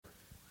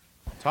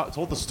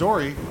told the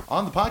story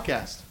on the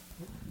podcast.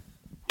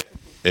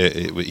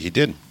 He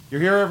did.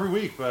 You're here every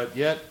week, but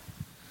yet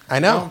I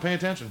know. don't pay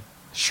attention.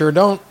 Sure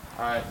don't.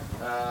 All right.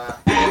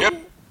 Yeah.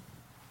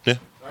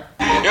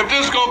 If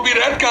this gonna be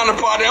that kind of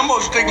party, I'm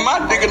gonna stick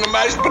my dick in the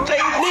mashed potato.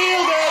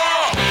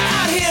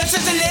 Out here,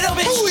 just a little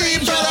bit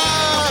stranger.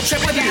 Trip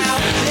without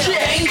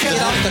danger.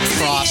 Get off the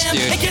cross,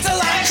 dude. It gets a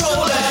lot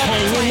colder.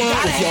 Hanging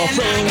out with your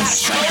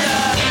friends.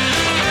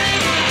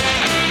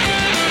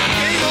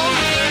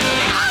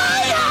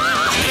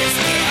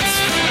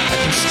 I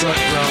construct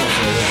ground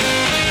for it.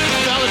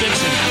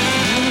 Valediction. I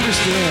don't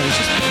understand. It's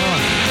just fun.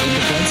 In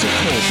defense of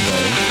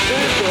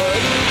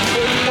Coldplay.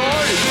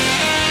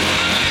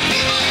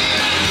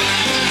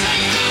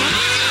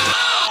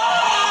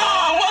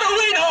 What do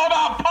we know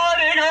about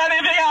partying or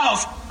anything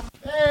else?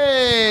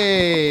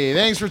 Hey,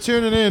 thanks for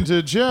tuning in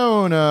to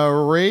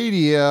Jonah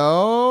Radio.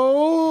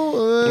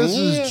 This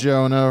is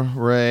Jonah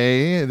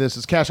Ray. This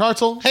is Cash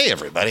Hartzell. Hey,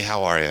 everybody.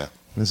 How are you?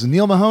 This is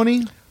Neil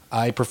Mahoney.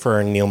 I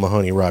prefer Neil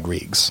Mahoney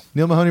Rodriguez.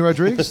 Neil Mahoney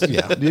Rodriguez?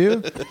 Yeah. Do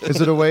you?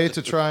 Is it a way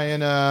to try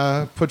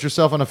and put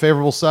yourself on a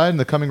favorable side in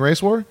the coming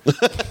race war?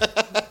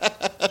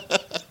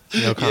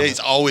 No Yeah, he's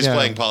always Yeah.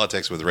 playing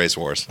politics with race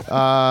wars.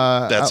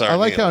 That's I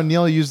like Neil. how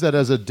Neil used that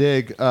as a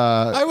dig.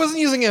 I wasn't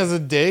using it as a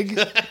dig.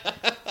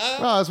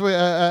 Well, as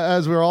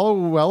we're all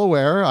well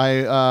aware,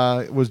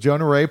 I was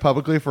Jonah Ray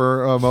publicly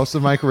for most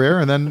of my career,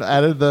 and then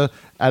added the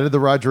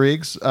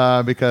Rodriguez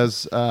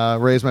because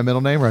Ray is my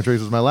middle name,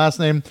 Rodriguez is my last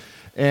name,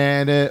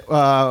 and it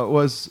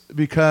was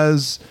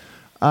because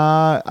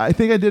I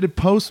think I did it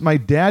post my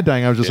dad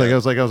dying. I was just Yeah. I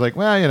was like,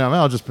 well,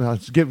 I'll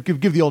just give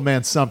the old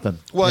man something.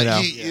 Well, you know?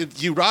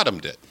 you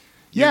Rodham'd it.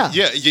 Yeah.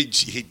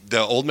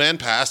 The old man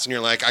passed, and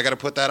you're like, I got to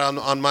put that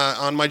on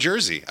my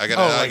jersey. I got.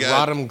 Oh, like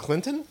Rodham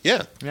Clinton?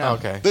 Yeah. Yeah. Oh,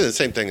 okay. The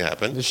same thing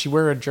happened. Does she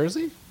wear a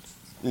jersey?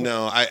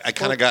 No, I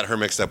kind of got her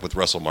mixed up with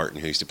Russell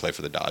Martin, who used to play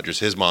for the Dodgers.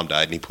 His mom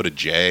died, and he put a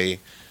J.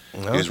 He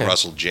was Okay.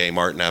 Russell J.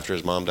 Martin after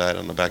his mom died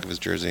on the back of his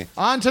jersey.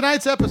 On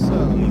tonight's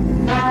episode,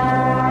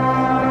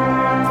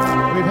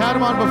 we've had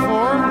him on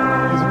before.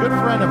 He's a good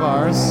friend of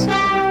ours. He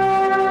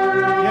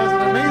has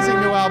an amazing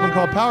new album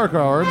called Power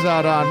Chords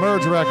out on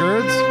Merge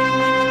Records.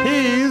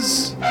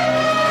 He's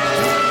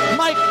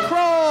Mike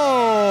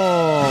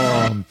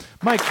Kroll.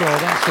 Mike Kroll,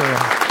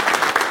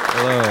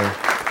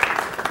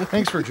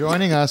 thanks for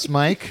joining us,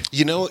 Mike.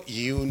 You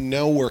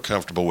know, we're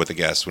comfortable with a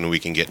guest when we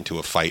can get into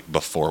a fight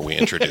before we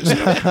introduce him.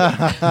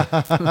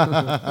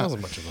 That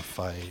wasn't much of a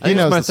fight. He I think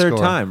knows it's my the third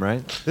score. time,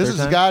 right? This Third has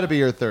time? got to be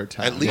your third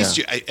time.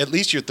 At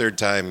least your third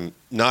time,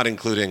 not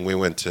including we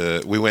went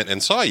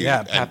and saw you Yeah,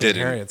 and Pappy did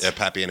and Harriet's. at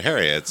Pappy and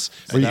Harriet's.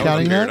 Were you And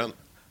counting appeared that? on-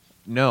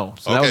 No,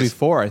 so that would Okay. be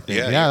 4, I think.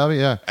 Yeah. Yeah,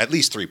 yeah. At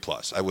least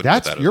 3+. I would.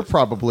 You're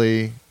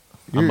probably.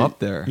 I'm up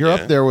there. You're Yeah.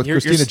 up there with You're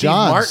Christina Steve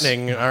Johns.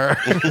 Martining. Or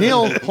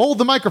Neil, hold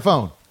the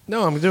microphone.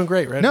 no, I'm doing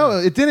great right No, now.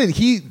 it didn't.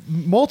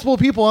 Multiple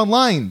people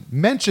online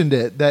mentioned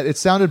that it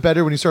sounded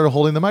better when you started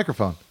holding the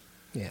microphone.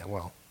 Yeah,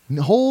 well.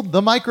 Hold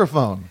the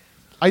microphone.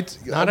 When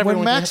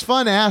everyone Max can-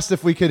 Fun asked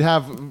if we could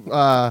have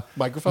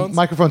Microphones?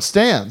 microphone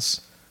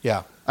stands,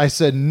 Yeah. I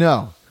said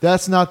no.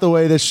 That's not the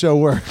way this show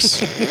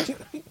works.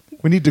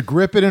 We need to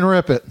grip it and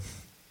rip it.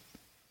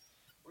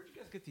 Where'd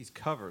you guys get these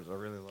covers? I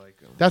really like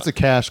them. That's a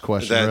cash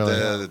question,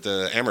 really.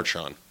 the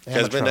Amertron.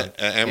 Has been Amertron.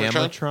 Amertron?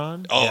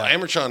 Amertron? Oh, Yeah.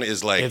 Amertron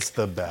is like It's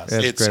the best.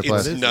 It's it's great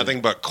place.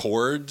 nothing but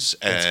cords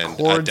and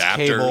Cords, adapters.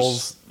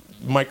 cables,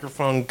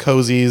 microphone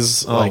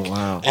cozies. Oh, like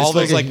wow. all It's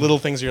those like- little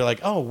things you're like,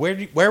 oh,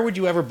 where would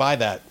you ever buy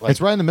that? Like, It's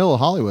right in the middle of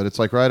Hollywood. It's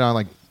like right on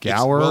like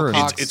Gower.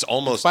 Wilcox. and- It's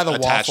almost by the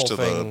attached waffle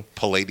to the thing.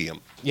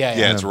 Palladium. Yeah, yeah,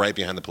 yeah. it's right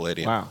behind the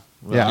Palladium. Wow.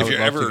 Yeah. I If would you're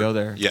love ever to go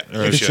there. yeah, Or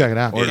you Just should. check it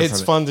out. Yeah.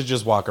 it's fun to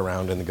just walk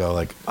around and go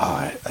like, oh,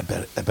 I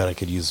bet I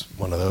could use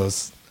one of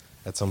those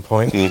at some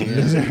point.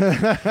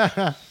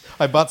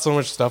 I bought so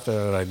much stuff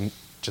that I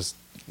just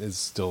is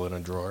still in a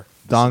drawer.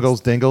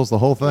 Dongles, dingles, the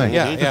whole thing.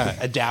 Yeah,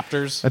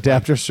 adapters.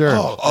 Adapter, sure.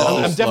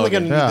 I'm definitely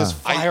going to need Yeah. this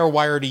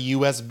FireWire to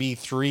USB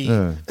 3.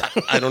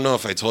 I don't know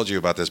if I told you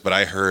about this, but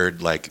I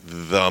heard like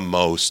the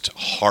most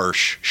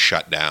harsh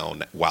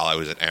shutdown while I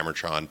was at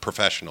Amertron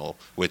Professional,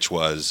 which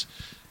was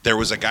there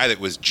was a guy that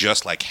was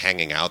just like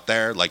hanging out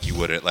there, like you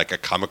would at like a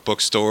comic book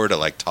store to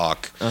like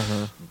talk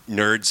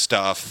nerd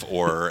stuff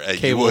or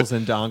Cables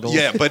and dongles.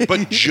 Yeah,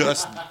 but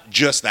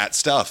just that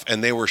stuff,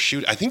 and they were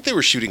I think they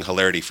were shooting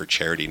Hilarity for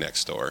charity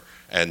next door,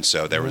 and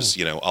so there was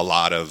a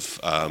lot of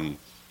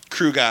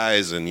crew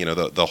guys, and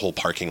the whole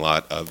parking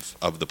lot of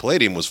the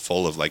Palladium was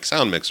full of like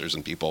sound mixers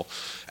and people,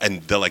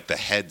 and the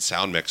head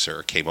sound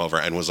mixer came over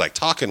and was like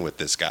talking with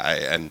this guy,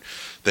 and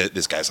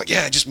this guy's like,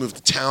 yeah, I just moved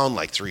to town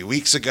like 3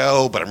 weeks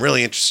ago, but I'm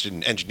really interested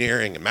in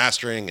engineering and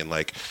mastering, and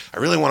like I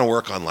really want to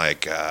work on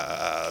like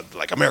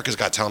America's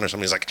Got Talent or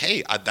something. He's like,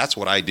 hey, that's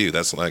what I do.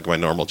 That's like my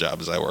normal job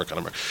is I work on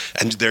America,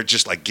 and they're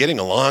just like getting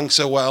along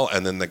so well.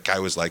 And then the guy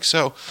was like,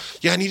 so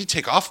yeah, I need to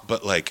take off,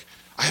 but like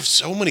I have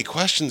so many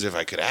questions if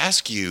I could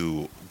ask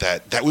you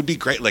that would be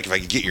great. Like if I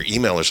could get your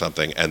email or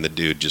something. And the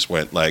dude just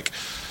went like,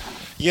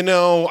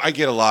 I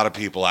get a lot of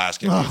people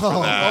asking me for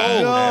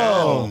that.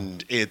 no.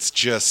 And it's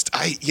just,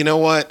 you know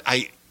what?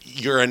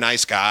 you're a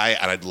nice guy,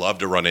 and I'd love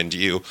to run into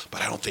you,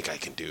 but I don't think I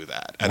can do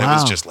that. And it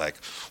was just like,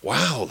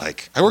 wow,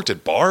 like I worked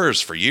at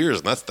bars for years,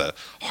 and that's the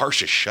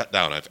harshest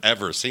shutdown I've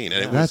ever seen.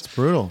 And it was That's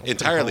brutal.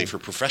 entirely for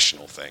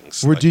professional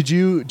things. Were, Like, did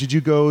you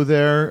go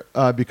there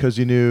because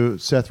you knew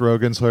Seth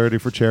Rogen's Hilarity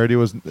for Charity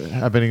was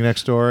happening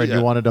next door, and Yeah.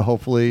 you wanted to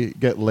hopefully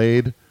get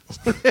laid?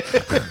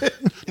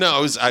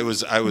 No, I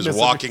was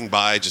walking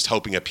by, just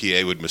hoping a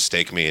PA would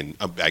mistake me, and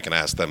I can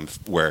ask them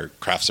where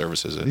craft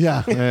services is.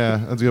 Yeah,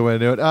 that's a good way to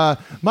do it.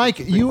 Mike,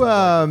 you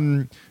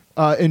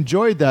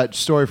enjoyed that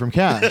story from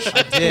Cash.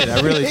 I did.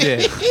 I really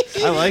did.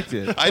 I liked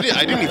it. I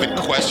didn't even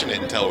question it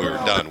until we were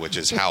done, which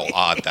is how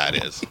odd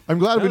that is. I'm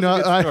glad we That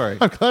was a know. good story.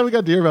 I'm glad we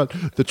got to hear about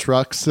the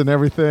trucks and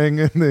everything,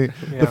 and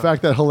the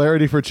fact that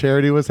Hilarity for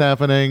Charity was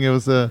happening. It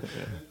was a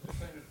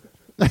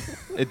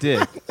It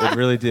did. It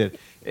really did.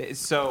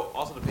 So,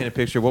 also to paint a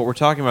picture, what we're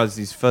talking about is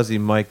these fuzzy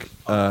mic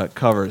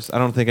covers. I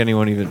don't think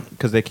anyone even,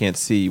 because they can't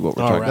see what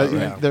we're talking right,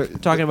 about. right. We're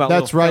talking about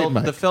That's little right, felt,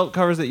 Mike. the felt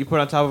covers that you put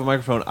on top of a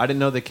microphone. I didn't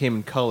know they came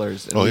in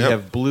colors. And Oh, we yeah.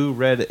 have blue,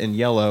 red, and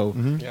yellow,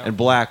 and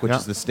black, which Yeah.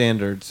 is the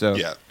standard. So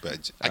Yeah,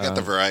 but I got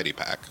the variety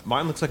pack.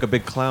 mine looks like a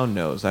big clown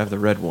nose. I have the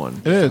red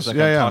one. It is, It's like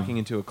yeah, I'm yeah. talking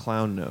into a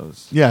clown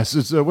nose. yes.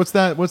 It's, what's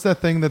that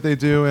thing that they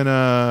do in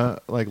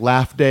like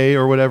Laugh Day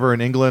or whatever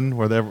in England,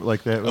 where they're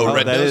like that. Oh,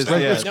 Red that Nose is,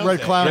 Day. yeah. It's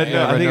Red Clown. Red,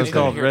 yeah, I think Red it's Nose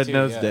called Day. Red too,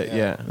 Nose yeah, Day.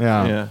 yeah.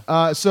 Yeah.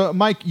 Yeah. So,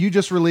 Mike, you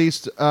just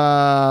released.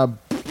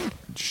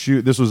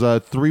 Shoot, this was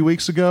 3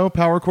 weeks ago.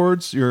 Power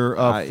Chords, your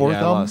fourth yeah,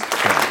 I album. lost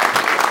track.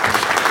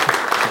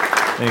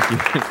 Thank you.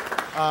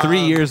 3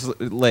 years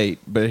late,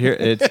 but here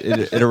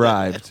it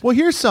arrived. Well,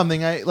 here's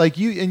something I like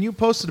you, and you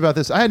posted about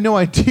this. I had no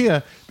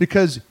idea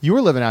because you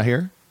were living out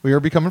here. We were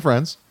becoming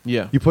friends.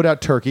 Yeah. You put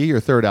out Turkey, your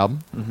third album,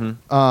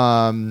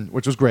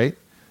 which was great,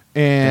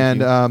 and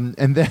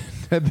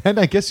then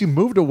I guess you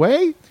moved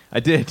away. I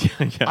did.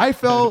 Yeah. I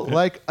felt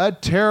like a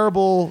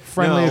terrible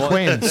friendly No, well-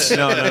 acquaintance.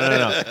 No.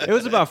 It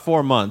was about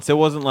 4 months. It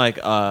wasn't like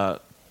 4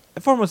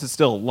 months is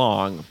still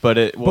long, but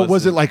it was. But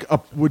was it like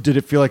did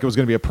it feel like it was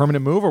going to be a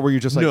permanent move, or were you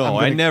just like, No, I'm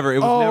I gonna- never. It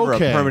was Oh, never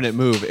okay. a permanent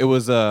move. It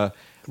was a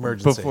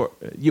Emergency. Before,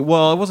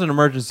 well, it wasn't an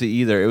emergency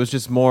either. It was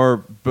just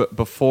more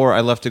before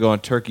I left to go on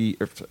Turkey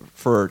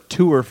for a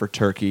tour for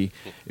Turkey.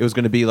 It was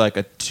going to be like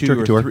a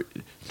Turkey tour.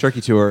 Turkey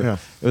tour. Yeah.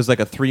 It was like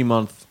a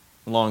 3-month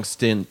long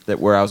stint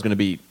where I was going to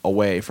be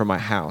away from my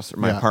house or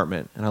my Yeah.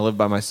 apartment, and I lived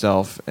by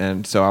myself.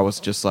 And so I was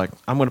just like,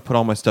 I'm going to put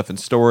all my stuff in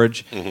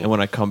storage, and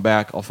when I come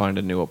back, I'll find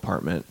a new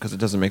apartment because it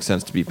doesn't make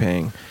sense to be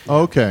paying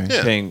Okay.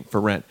 Yeah. paying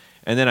for rent.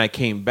 And then I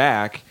came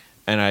back,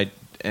 and I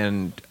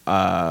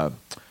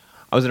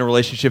was in a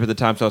relationship at the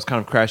time, so I was kind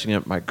of crashing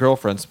at my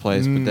girlfriend's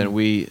place. But then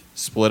we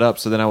split up,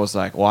 so then I was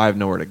like, well, I have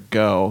nowhere to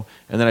go.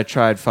 And then I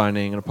tried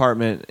finding an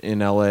apartment in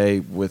LA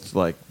with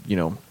a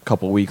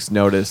couple weeks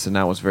notice, and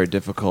that was very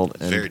difficult.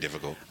 And Very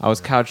difficult. I was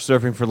couch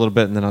surfing for a little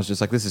bit, and then I was just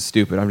like, this is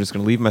stupid. I'm just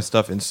going to leave my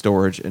stuff in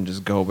storage and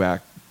just go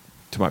back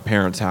to my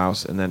parents'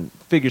 house and then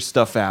figure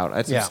stuff out. I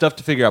had some Yeah. stuff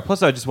to figure out.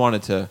 Plus, I just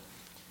wanted to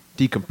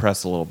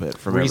decompress a little bit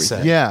from Reset.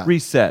 everything.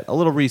 Yeah. A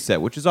little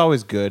reset, which is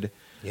always good.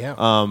 Yeah.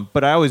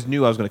 But I always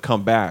knew I was going to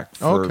come back.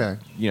 For, Okay.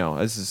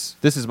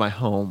 This is my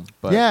home.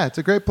 But, Yeah, it's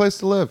a great place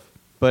to live.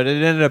 But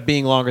it ended up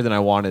being longer than I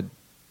wanted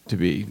to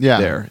be Yeah.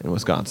 there in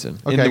Wisconsin.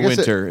 Okay, in I the guess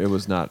winter, it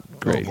was not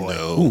great.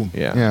 No.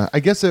 Yeah. Yeah, I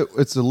guess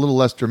it's a little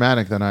less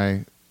dramatic than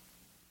I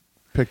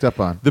picked up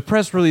on. The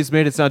press release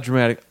made it sound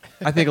dramatic.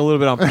 I think a little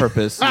bit on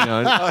purpose.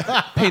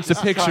 It paints a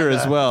picture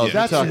as well.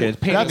 Yeah. It's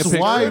painting That's a picture.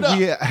 why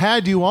we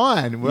had you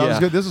on. Well,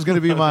 Yeah. this was going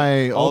to be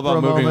my all about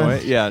Oprah moving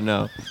moment. away. Yeah,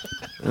 no,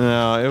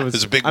 it was.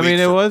 It's a big I mean, week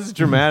it for- was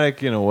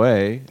dramatic in a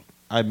way.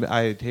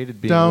 I hated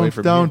being away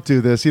from Don't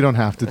do this. You don't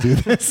have to do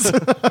this.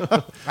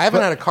 I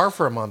haven't had a car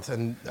for a month,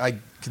 and I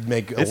could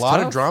make a It's lot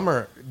tough. of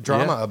drama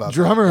Yeah. about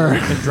Drummer.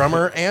 that.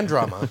 Drummer and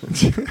drama.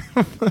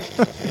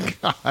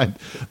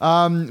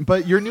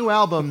 But your new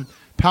album,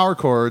 Power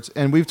Chords,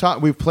 and we've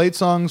played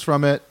songs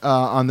from it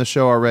on the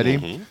show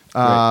already,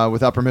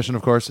 without permission,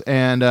 of course.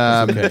 And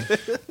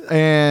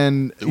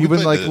and We even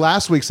played like the-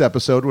 last week's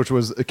episode, which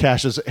was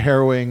Cash's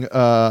harrowing.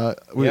 Yeah.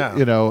 He got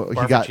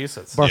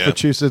Barfachusets.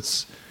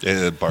 Barfachusets.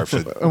 Yeah,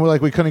 Barford. And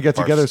we couldn't get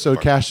Barf- together, so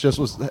barf. Cash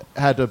just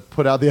had to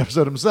put out the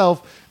episode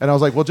himself. And I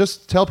was like, well,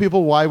 just tell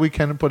people why we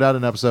can put out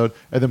an episode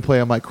and then play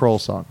a Mike Kroll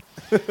song.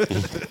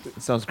 It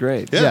sounds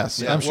great. Yeah. Yes,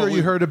 Yeah. I'm sure Well,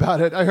 you heard about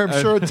it. I'm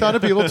sure a ton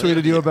of people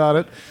tweeted you about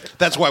it.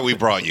 That's why we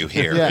brought you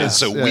here, Yes, is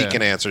so we yeah.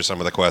 can answer some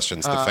of the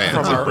questions the fans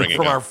From are our bringing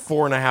from our up.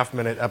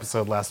 4.5-minute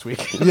episode last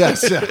week.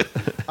 Yes, yeah.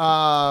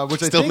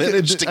 Which Still I think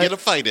managed to get a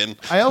fight in.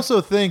 I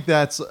also think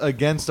that's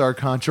against our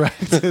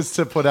contract is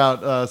to put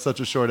out such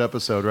a short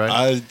episode,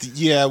 right?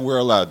 Yeah, we're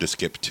allowed to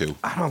skip 2.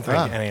 I don't think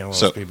any of those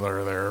So- people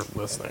are there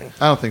listening.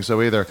 I don't think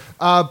so either.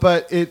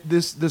 But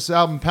this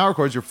album, Power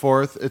Chords, your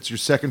fourth. It's your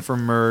second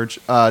from Merge.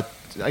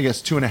 I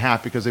guess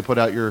 2.5 because they put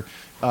out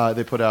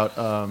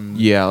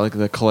Yeah, like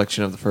the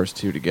collection of the first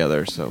two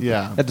together. So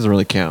Yeah. that doesn't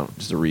really count.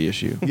 Just a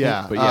reissue.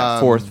 Yeah, but yeah,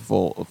 fourth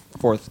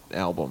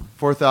album.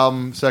 fourth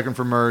album, second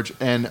from Merge,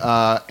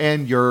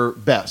 and your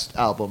best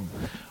album.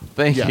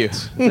 Thank yet. you.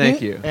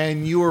 Thank you.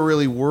 And you were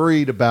really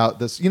worried about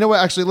this. You know what?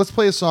 Actually, let's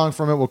play a song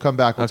from it. We'll come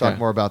back. We'll Okay. talk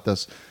more about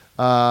this.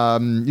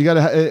 You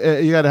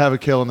gotta have a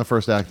kill in the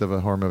first act of a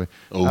horror movie.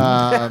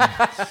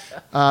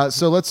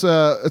 So let's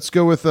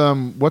go with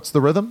What's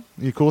the Rhythm?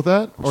 You cool with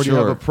that? Or do you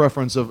have Sure. a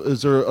preference of?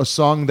 Is there a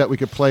song that we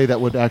could play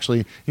that would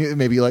actually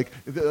maybe like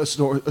a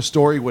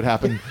story would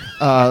happen?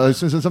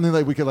 Something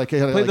like we could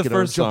the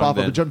first jump song, off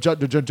of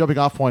a jumping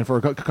off point for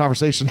a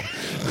conversation.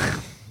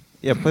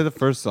 Yeah, play the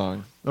first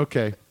song.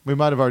 Okay, we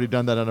might have already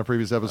done that on a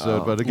previous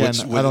episode, but again,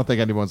 Which- I don't think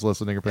anyone's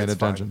listening or paying It's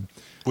fine. attention.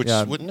 Which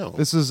Yeah. would no.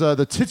 This is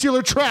the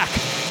titular track.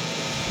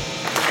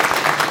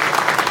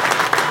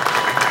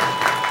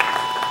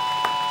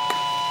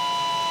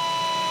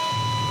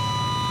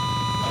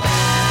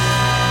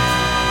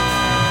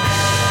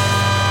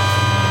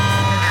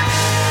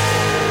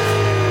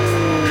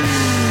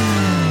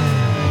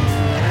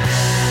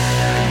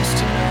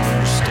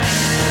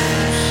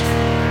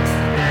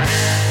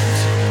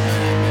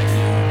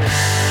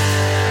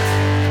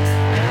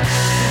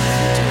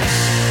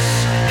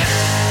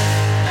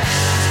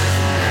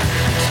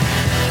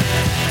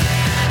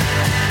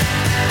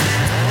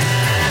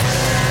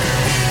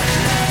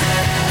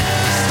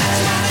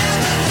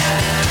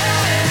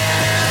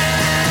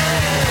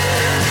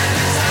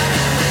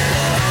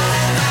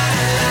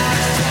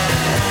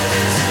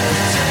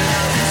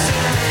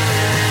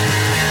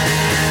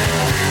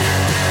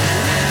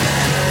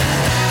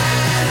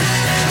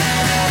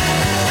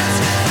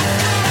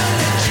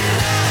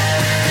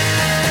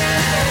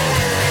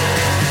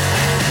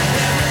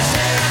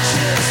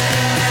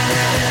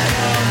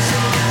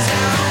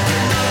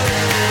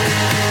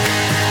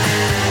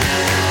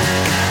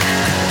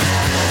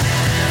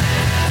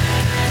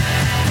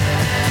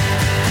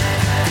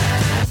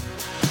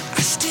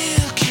 I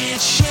still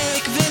can't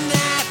shake the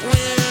night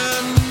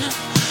when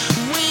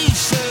we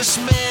first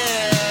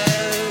met.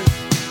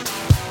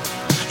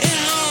 It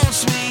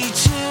haunts me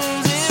to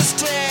this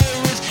day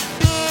with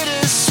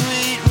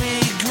bittersweet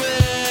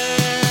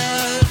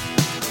regret.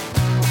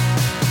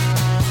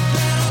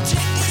 But I'll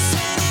take this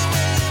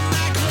anyway to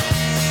my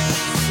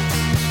grave.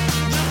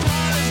 The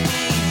part of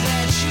me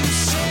that you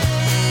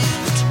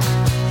saved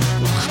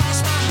will cross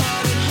my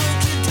heart and hope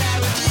to die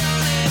with your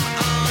name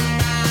on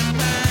my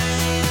mind.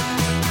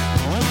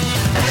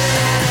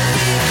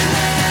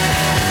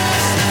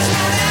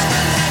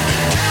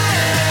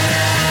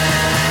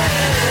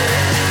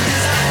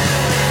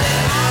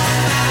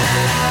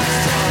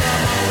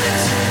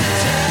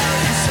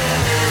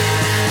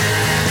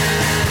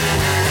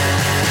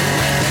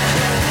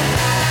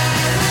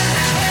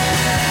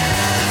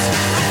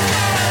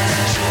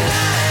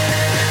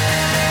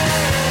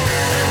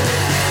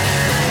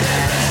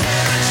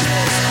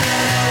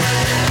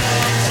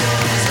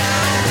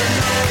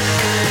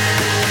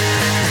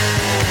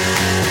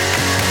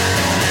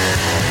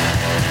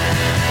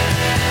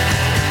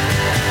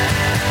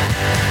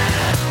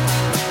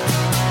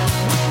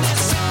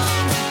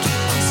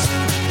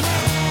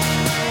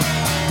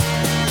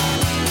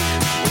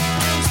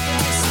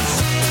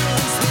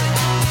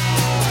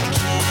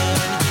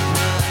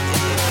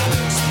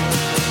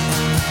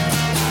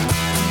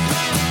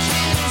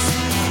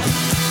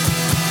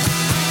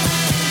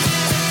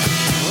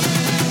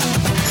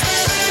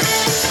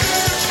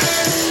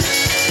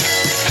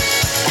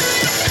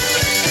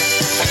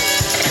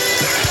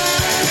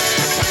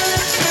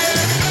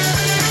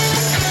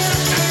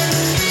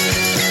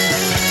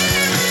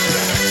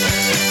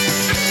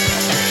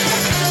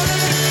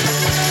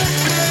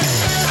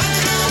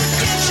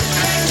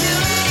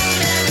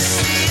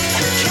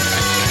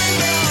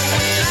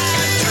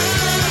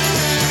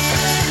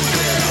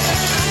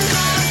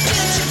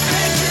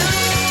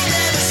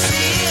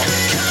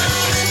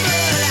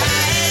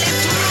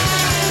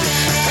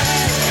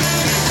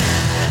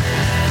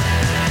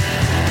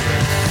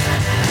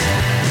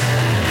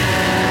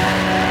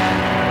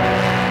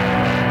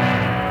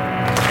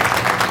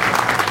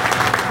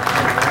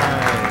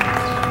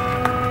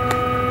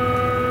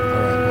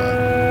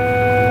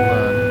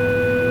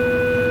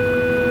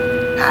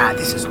 Hi,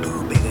 this is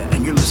Lou Bega,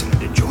 and you're listening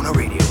to Jonah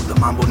Radio, the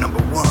Mambo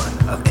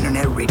 #1 of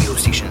internet radio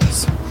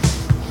stations.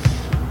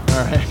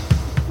 All right.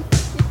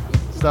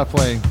 Stop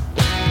playing.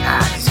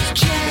 Hi, this is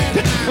Jonah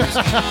Radio,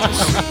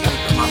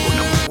 the Mambo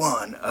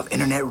 #1 of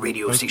internet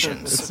radio It's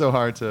stations. so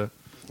hard to.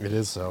 It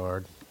is so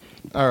hard.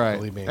 All right.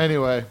 Believe me.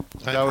 Anyway,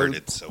 I've that heard was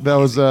it's so that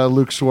was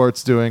Luke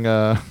Schwartz doing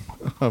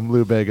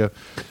Lou Bega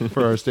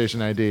for our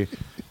station ID.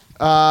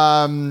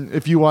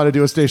 If you want to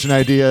do a station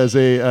ID as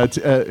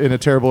in a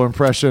terrible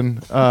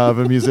impression of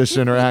a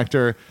musician or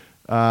actor,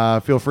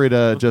 feel free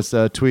to just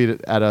tweet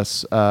it at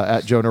us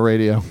at Jonah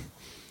Radio.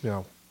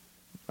 Yeah.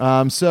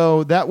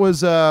 So that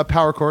was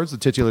Power Chords, the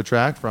titular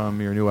track from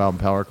your new album,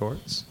 Power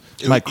Chords.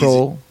 Mike Is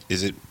Kroll.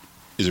 Is it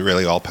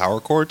really all power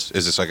chords?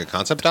 Is this like a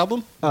concept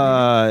album?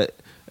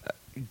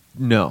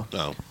 No.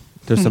 No.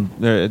 There's some.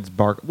 It's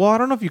bar. Well, I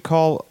don't know if you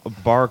call a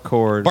bar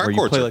chord. Bar where you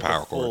chords play are like the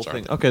power full chords, thing.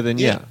 aren't they? Okay, then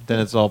Yeah. then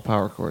it's all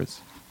power chords.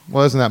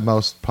 Well, isn't that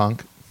most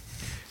punk?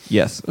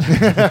 Yes.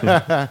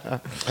 I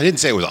didn't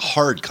say it was a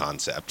hard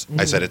concept.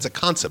 I said it's a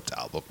concept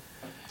album.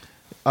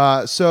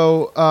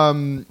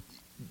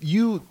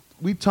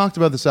 We talked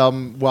about this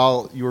album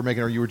while you were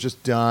making it, or you were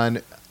just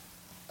done,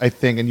 I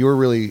think, and you were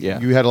really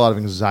you had a lot of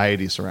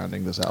anxiety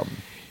surrounding this album.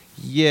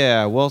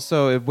 Yeah, well,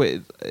 so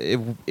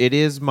it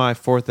is my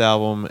fourth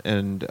album,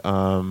 and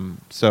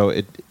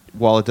so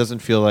while it doesn't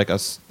feel like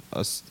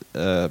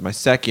my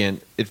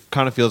second, it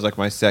kind of feels like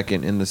my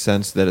second in the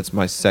sense that it's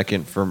my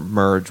second for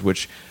Merge,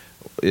 which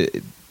There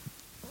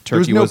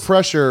Turkey was no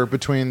pressure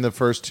between the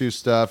first two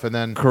stuff, and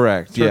then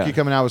Correct, Turkey yeah.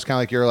 coming out was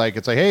kind of like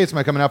it's like, hey, it's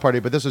my coming out party,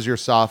 but this is your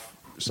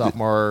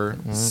sophomore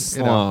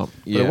slump.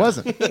 but it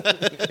wasn't.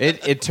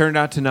 It turned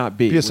out to not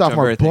be. Be a which I'm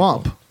sophomore very thankful.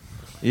 bump.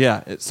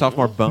 Yeah,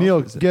 sophomore bump. Neil,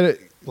 Is it- get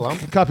it.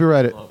 Lump?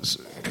 Copyright it.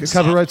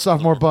 Copyright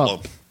sophomore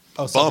bump. Blump.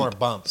 Oh, sophomore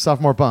bump.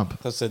 Sophomore bump.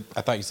 I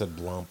thought you said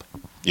blump.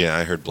 Yeah,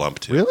 I heard Blump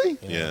too. Really?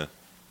 Yeah. That's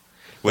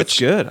Which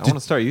good. I want to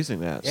start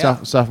using that.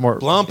 Yeah. Sophomore.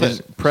 Blump And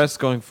it. press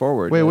going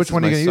forward. Wait, Yeah, which this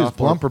one are is you my going to use?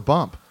 sophomore- Blump or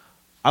bump?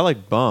 I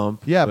like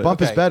bump. Yeah, but-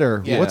 bump is Okay.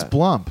 better. Yeah. What's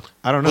blump?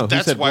 I don't know. But Who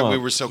that's said why blump? we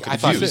were so I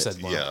confused. thought you said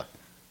Blump. Yeah.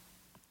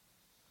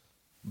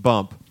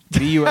 Bump.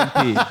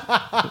 B-U-M-P.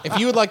 If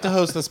you would like to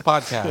host this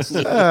podcast,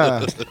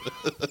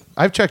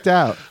 I've checked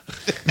out.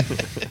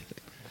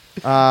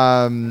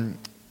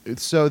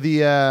 So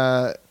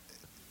the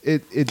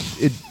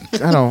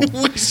I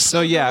don't.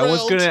 So yeah,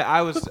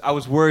 I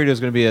was worried it was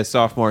gonna be a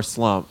sophomore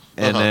slump,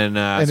 and then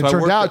And so it I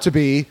turned worked out to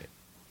be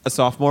a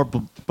sophomore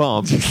bump.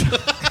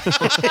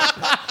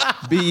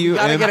 B-U-M-P.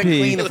 gotta get it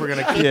clean if we're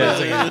gonna keep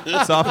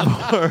Yeah,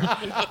 sophomore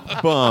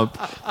bump.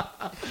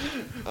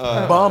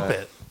 bump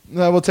it.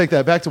 no. We'll take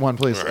that back to one,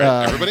 please. All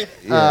right, everybody.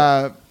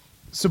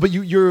 So, but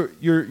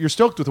you're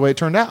stoked with the way it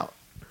turned out.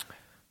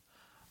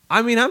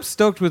 I mean, I'm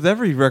stoked with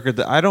every record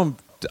that I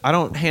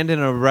don't hand in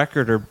a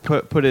record or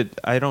put it.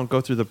 I don't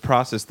go through the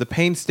process, the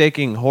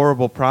painstaking,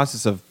 horrible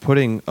process of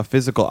putting a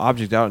physical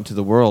object out into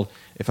the world.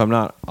 If I'm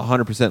not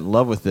 100% in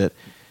love with it,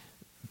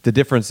 the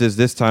difference is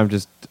this time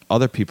just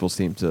other people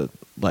seem to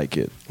like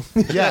it.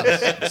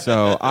 Yes.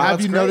 So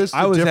Have you noticed?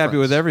 I the was happy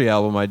difference? with every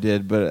album I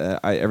did, but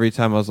every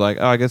time I was like,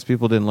 oh, I guess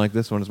people didn't like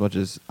this one as much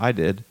as I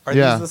did. Are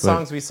Yeah, these the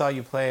songs we saw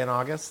you play in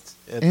August?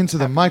 Into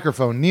the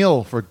microphone,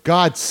 Neil. For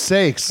God's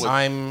sakes.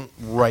 I'm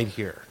right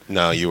here.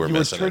 No, you were You were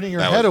missing turning it.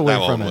 your That head was, away that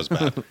from one it. was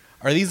bad.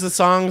 Are these the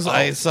songs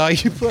I saw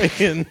you play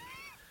in?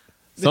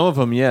 Some of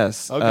them,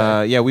 yes.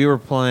 Okay. Yeah, we were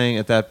playing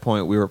at that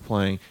point. We were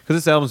playing because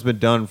this album's been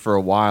done for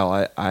a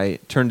while. I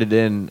turned it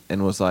in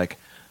and was like,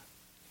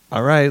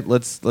 "All right,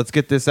 let's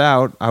get this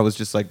out." I was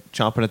just like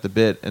chomping at the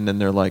bit, and then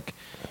they're like,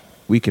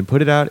 "We can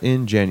put it out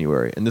in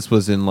January." And this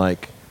was in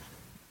like,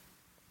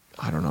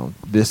 I don't know,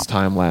 this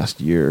time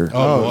last year.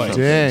 Oh, or boy.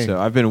 something. Dang. So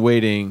I've been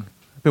waiting.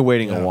 Yeah.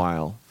 a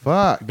while.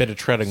 Fuck. A bit of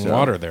treading So-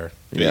 water there.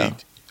 Yeah.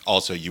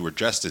 Also, you were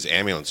dressed as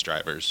ambulance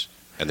drivers,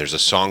 and there's a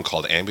song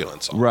called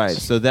Ambulance Songs. Right.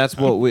 So that's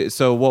what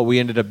we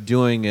ended up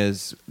doing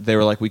is they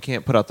were like, we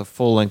can't put out the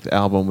full length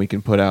album. We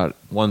can put out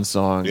one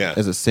song Yeah.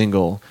 as a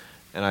single.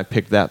 And I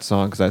picked that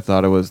song because I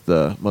thought it was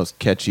the most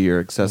catchy or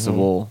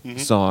accessible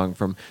song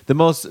from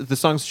the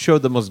songs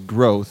showed the most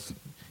growth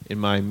in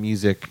my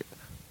music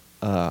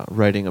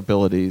writing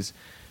abilities.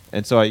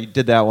 And so I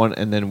did that one,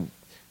 and then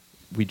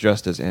we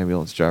dressed as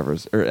ambulance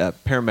drivers or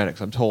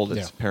paramedics. I'm told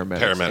it's paramedics.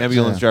 Paramedics.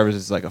 Ambulance Yeah. drivers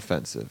is like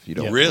offensive. You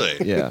don't Really?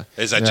 Yeah.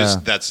 Is that Yeah.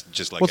 that's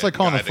just like What's like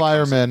calling guy a that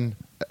comes fireman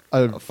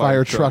a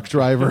fire truck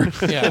driver?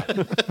 Yeah.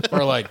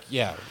 Or like,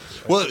 yeah. in?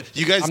 Well,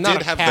 you guys I'm not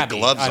did a have cabbie. the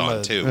gloves I'm on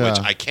a- too, Yeah. which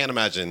I can't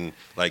imagine.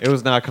 Like It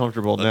was not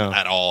comfortable, no,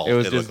 at all. It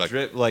was It just looked like-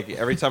 drip. Like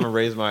every time I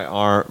raised my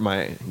arm,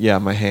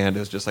 my hand, it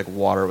was just like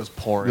water was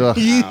pouring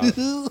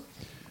Ugh.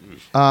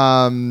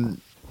 out.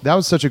 That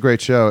was such a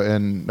great show,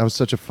 and that was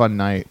such a fun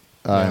night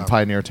in Yeah.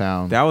 Pioneer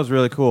Town. That was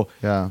really cool.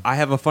 Yeah. I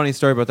have a funny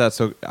story about that.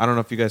 So I don't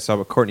know if you guys saw,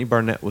 but Courtney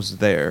Barnett was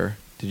there.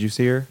 Did you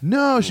see her?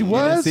 No, she You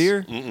was. didn't see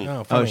her? No,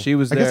 Oh, funny. she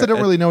was I there. guess I don't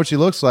and- really know what she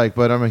looks like,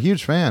 but I'm a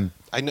huge fan.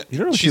 I know, You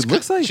don't know what she's she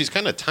looks like? She's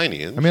kind of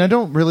tiny. Isn't I mean, I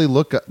don't really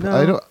look. No.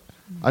 I don't.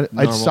 I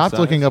Normal stopped size.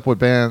 looking up what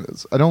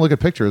bands. I don't look at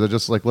pictures. I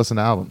just like listen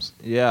to albums.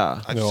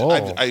 Yeah. No.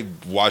 I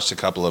watched a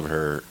couple of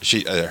her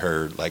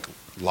her like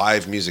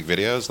live music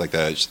videos, like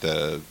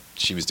the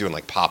she was doing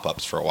like pop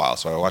ups for a while,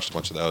 so I watched a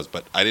bunch of those,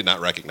 but I did not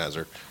recognize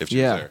her if she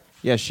was Yeah. there.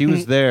 Yeah, she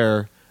was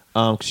there.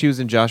 She was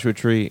in Joshua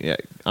Tree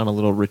on a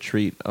little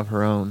retreat of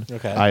her own.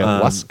 Okay.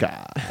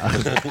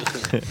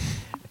 Ayahuasca.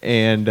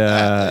 And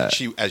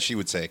She, as she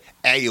would say,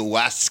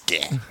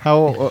 ayahuasca. how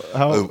Okay,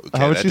 how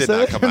would that she did say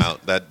not it? come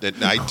out. That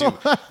I do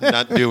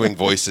not doing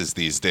voices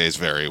these days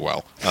very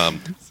well. So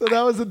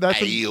that's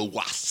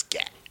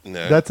Ayahuasca.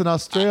 No. that's an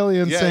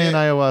Australian Yeah, saying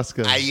yeah.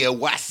 ayahuasca.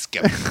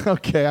 Ayahuasca.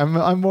 Okay,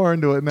 I'm more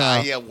into it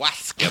now.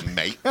 Ayahuasca,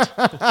 mate.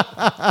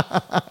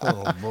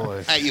 Oh,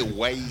 boy.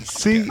 Ayahuasca.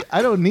 See,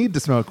 I don't need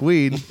to smoke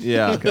weed.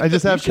 yeah. I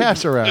just have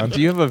cash around.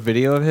 Do you have a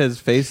video of his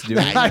face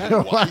doing it?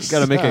 Ayahuasca. Got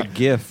to make a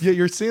GIF. Yeah,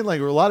 you're seeing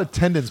like a lot of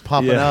tendons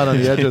popping Yeah. out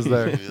on the edges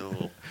there.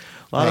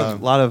 A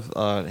lot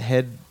of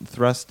head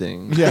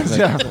thrusting. Yes,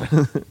 yeah,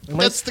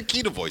 That's the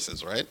key to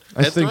voices, right?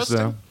 I Head think thrusting?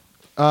 so.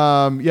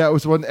 Yeah, it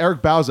was when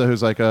Eric Bauza,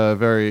 who's like a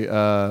very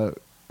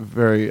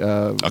very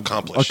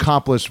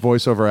accomplished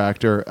voiceover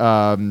actor.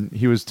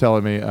 He was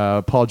telling me,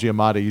 Paul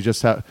Giamatti, you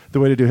just have the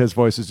way to do his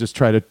voice is just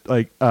try to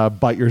like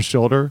bite your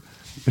shoulder.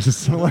 It's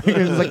just like,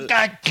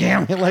 God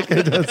damn it! Like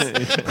it does.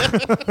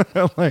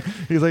 Like,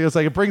 he's like, it's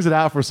like it brings it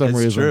out for some It's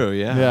reason. true,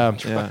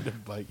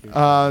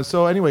 yeah.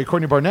 So anyway,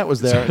 Courtney Barnett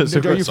was there. So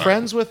Are you sorry.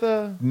 friends with?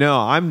 No,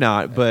 I'm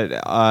not. But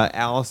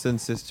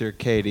Allison's sister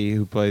Katie,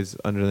 who plays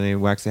under the name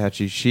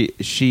Waxahachie,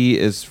 she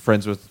is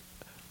friends with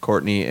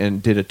Courtney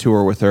and did a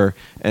tour with her,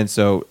 and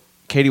so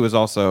Katie was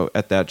also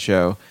at that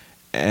show,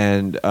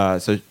 and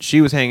so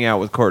she was hanging out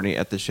with Courtney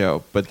at the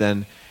show. But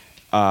then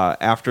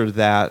after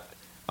that,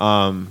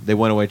 they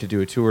went away to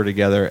do a tour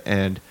together,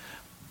 and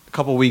a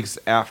couple weeks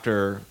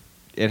after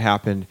it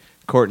happened,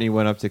 Courtney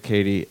went up to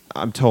Katie.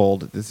 I'm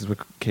told, this is what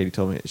Katie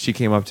told me. She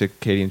came up to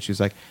Katie and she was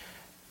like,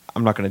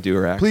 I'm not going to do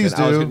her accent. Please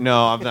I was do.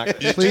 no, I'm not.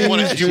 Do you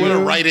want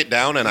to write it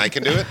down and I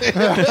can do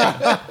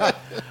it?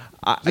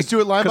 Just do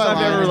it line by 'cause I've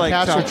line. never, like,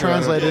 Cast or talked about it.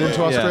 translate it into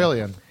Yeah.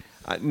 Australian.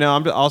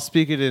 No, I'll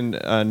speak it in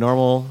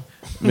normal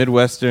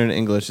Midwestern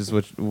English is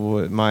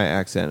what my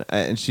accent.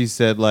 And she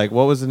said, like,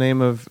 what was the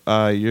name of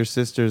your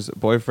sister's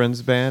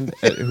boyfriend's band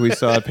who we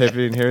saw at Paper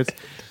and Harrods?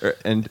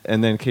 And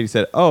then Katie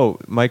said, oh,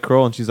 Mike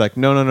Kroll. And she's like,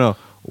 no.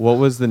 What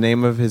was the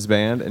name of his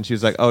band? And she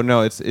was like, oh,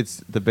 no, it's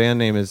the band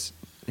name is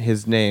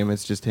his name.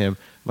 It's just him,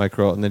 Mike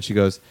Kroll. And then she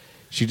goes,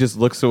 she just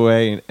looks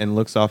away and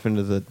looks off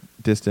into the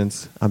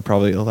distance. I'm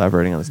probably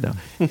elaborating on this now.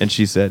 And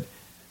she said,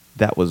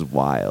 that was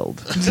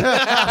wild.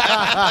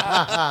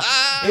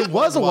 It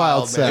was a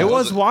wild set. It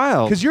was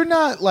wild. Because you're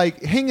not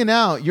like hanging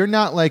out. You're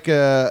not like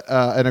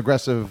an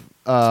aggressive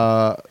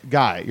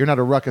guy. You're not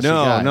a ruckus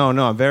guy. No.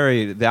 I'm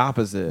very the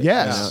opposite.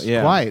 Yes, you know?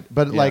 Yeah. right.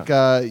 But Yeah. like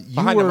you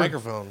Behind were a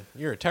microphone,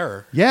 you're a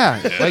terror.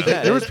 Yeah, like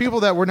there was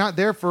people that were not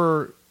there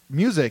for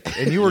music,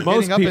 and you were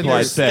Most getting up in people, there.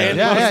 I'd say.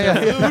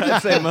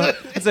 Yeah.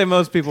 I'd say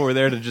most people were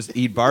there to just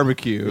eat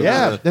barbecue.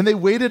 Yeah, then they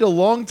waited a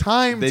long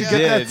time They to get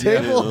that did,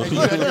 yeah. table. And you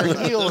had your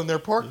heel in their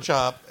pork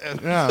chop.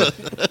 And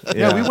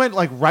Yeah, we went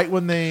like right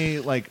when they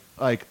like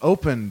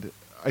opened,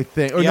 I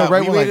think. Or yeah, no,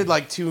 right we when waited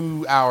like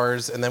 2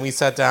 hours, and then we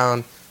sat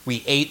down.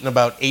 We ate in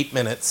about 8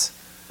 minutes,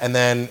 and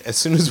then as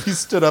soon as we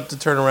stood up to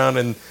turn around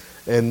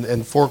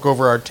and fork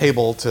over our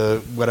table to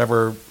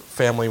whatever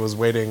family was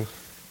waiting,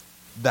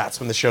 that's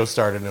when the show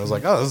started. And it was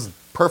like, oh, this is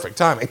perfect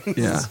timing. This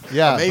Yeah. is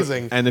Yeah,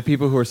 amazing. And the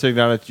people who were sitting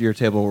down at your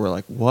table were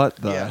like, "What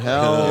the Yeah.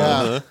 hell?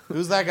 Yeah.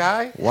 Who's that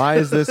guy? Why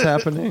is this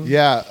happening?"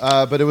 Yeah,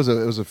 but it was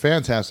a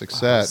fantastic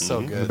set. so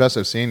good. The best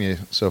I've seen you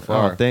so Oh,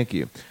 far. thank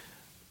you.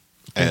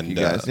 And you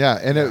guys. Yeah,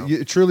 and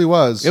it truly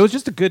was. It was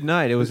just a good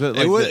night. It was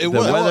like was- the it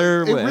was.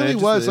 weather. It really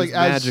was, like,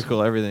 as-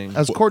 magical. Everything.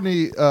 as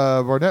Courtney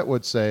Barnett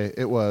would say,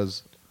 it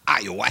was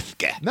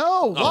Ayahuasca.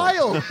 no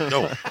wild.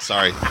 No,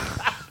 sorry.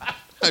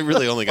 I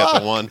really only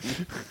got the one.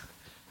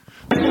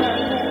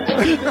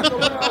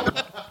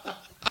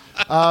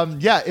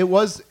 Yeah, it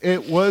was,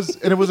 and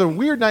it was a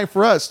weird night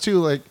for us too.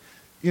 Like,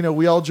 you know,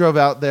 we all drove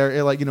out there.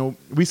 And like, you know,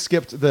 we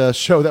skipped the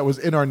show that was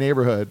in our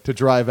neighborhood to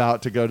drive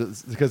out to go to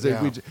because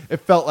Yeah. it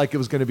felt like it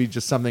was going to be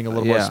just something a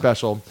little more Yeah.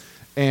 special.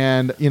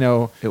 And you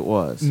know, It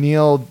was.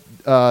 Neil,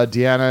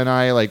 Deanna, and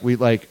I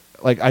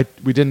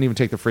we didn't even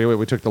take the freeway.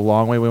 We took the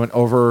long way. We went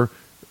over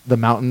the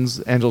mountains,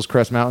 Angeles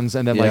Crest Mountains,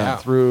 and then Yeah.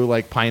 like through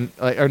like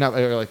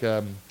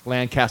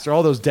Lancaster,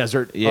 all those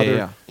desert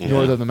Yeah.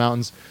 north of the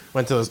mountains.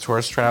 Went to those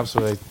tourist traps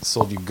where they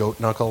sold you goat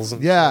knuckles.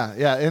 And Yeah,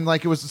 yeah, and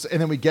like it was, and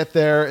then we get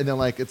there, and then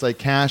like it's like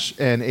Cash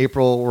and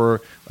April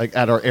were like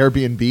at our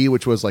Airbnb,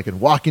 which was like in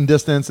walking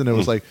distance, and it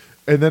was like,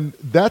 and then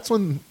that's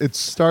when it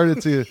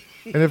started to,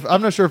 and if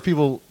I'm not sure if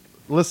people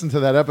listened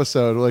to that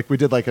episode, like we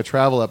did like a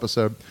travel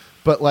episode,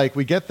 but like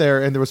we get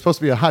there, and there was supposed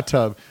to be a hot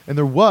tub, and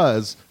there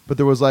was, but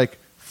there was like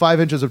 5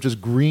 inches of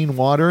just green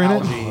water in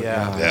algae, it,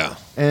 yeah. Yeah.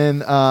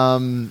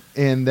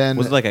 and then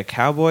Was it like a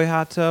cowboy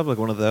hot tub, like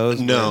one of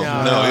those? No,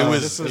 No, it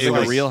was this was it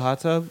like was a real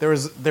hot tub. There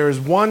was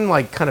one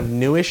like kind of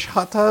newish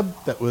hot tub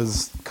that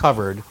was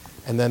covered,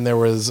 and then there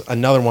was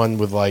another one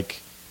with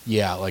like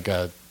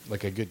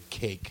a good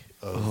cake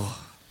of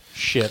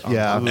shit. On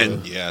Yeah. top of it.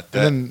 and yeah,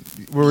 that, and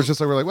then we were just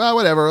like, we're like, well,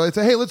 whatever. Let's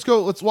say, hey,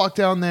 let's walk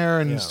down there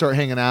and Yeah. start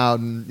hanging out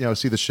and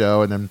see the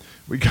show. And then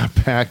we got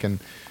back and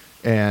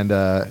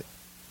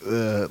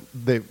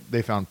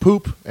they found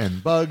poop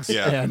and bugs.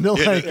 yeah. and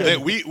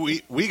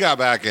We got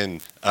back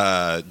and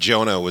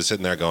Jonah was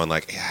sitting there going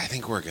like, yeah, I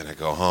think we're gonna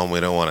go home. We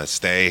don't want to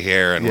stay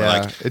here. And we're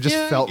like, it just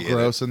yeah, felt I get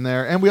gross in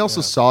there. And we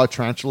also saw a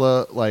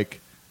tarantula like.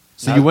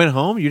 So you went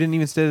home? You didn't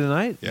even stay the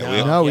night? Yeah, No. we,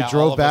 No, we Yeah, all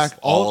drove of us- back.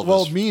 all of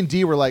us. Me and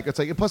Dee were like, it's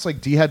like, plus like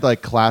Dee had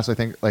like class. I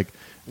think like,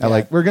 Yeah,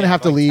 like we're gonna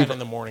have to like leave 10 in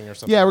the morning or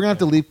something. Yeah, we're gonna have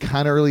to leave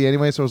kind of early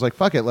anyway. So I was like,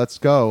 "Fuck it, let's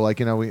go." Like,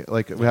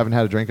 we haven't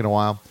had a drink in a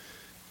while,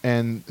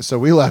 and so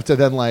we left. And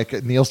then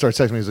like Neil starts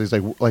texting me. He's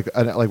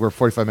like we're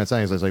 45 minutes in.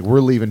 He's like, "We're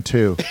leaving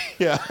too."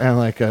 Yeah. And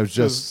like I was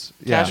just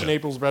Cash in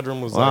April's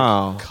bedroom was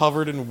Wow. like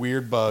covered in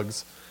weird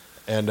bugs,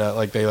 and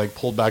like they like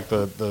pulled back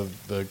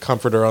the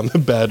comforter on the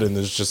bed, and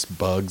there's just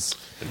bugs.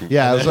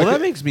 yeah. It was Well, like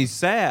that makes me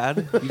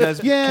sad. You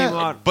guys Yeah. came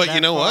out. but that you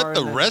know far what?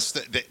 The and then- rest,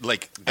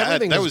 like that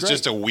Everything was was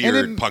just a great. weird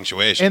And then-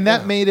 punctuation. and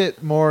that made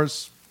it more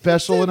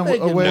special in It did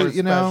make a it way, more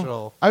you know.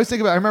 special. I was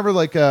thinking about. I remember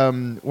like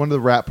one of the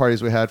rap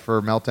parties we had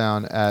for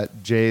Meltdown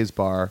at Jay's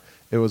bar.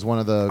 It was one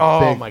of the.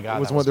 Oh big, my God, It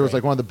was that one. was There was great.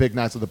 like one of the big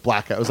nights of the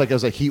blackout. It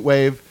was a heat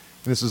wave.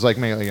 And this was like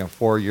maybe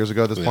 4 years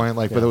ago at this point.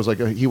 Like, but it was like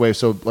a heat wave.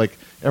 So like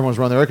everyone's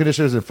running their air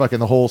conditioners and fucking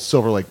the whole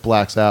Silver Lake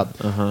blacks out.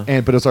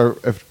 And but it's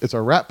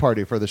our rap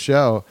party for the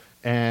show,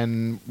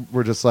 and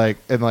we're just like,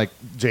 and like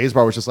Jay's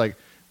bar was just like,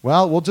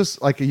 well, we'll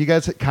just like you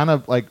guys kind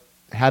of like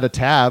had a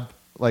tab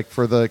like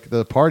for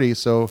the party,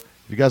 so if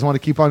you guys want to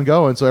keep on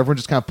going, so everyone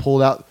just kind of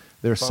pulled out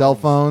their cell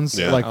phones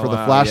Yeah. like Oh, for the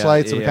wow.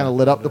 flashlights, Yeah, and we yeah, kind of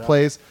lit up the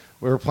place.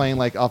 We were playing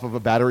like off of a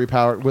battery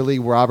powered. Willie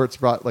Roberts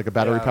brought like a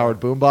battery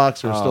powered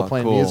boombox. We were still Oh,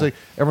 playing cool. music.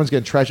 Everyone's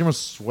getting trashed. Everyone's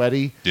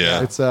sweaty.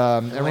 Yeah. It's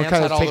everyone Lance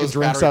kind had of all taking those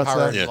drinks battery-powered,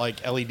 outside. Yeah.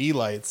 like LED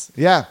lights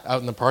Yeah.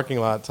 out in the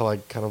parking lot to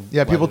like kind of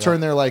Yeah, people light it turn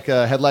up. their like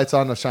headlights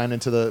on to shine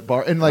into the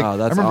bar, and like Oh, I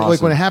that's remember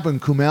like when it awesome.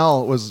 happened,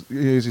 Kumail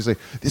he's like,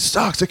 "This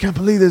sucks! I can't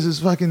believe this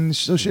is fucking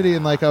so shitty."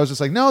 And like I was just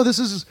like, "No, this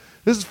is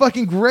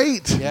fucking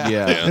great. Yeah.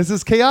 Yeah. This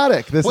is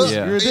chaotic. This is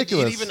Yeah.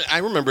 ridiculous." I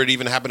remember it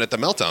even happened at the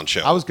Meltdown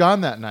show. I was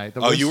gone that night. The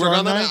Oh, you were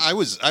windstorm gone that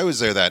night? I was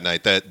there that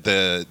night. That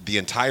the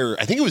entire,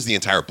 I think it was the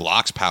entire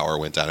block's power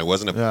went down. It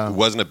wasn't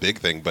a big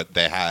thing, but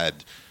they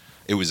had,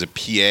 it was a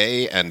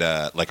PA and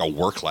like a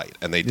work light,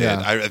 and they did.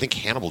 Yeah. I think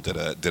Hannibal did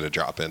a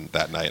drop in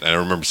that night, and I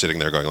remember sitting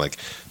there going like,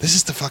 "This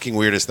is the fucking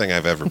weirdest thing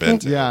I've ever been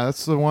to." Yeah,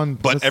 that's the one.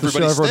 But that's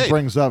everybody the show everyone stayed.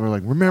 brings up. We're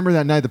like, remember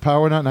that night the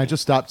power went out, and I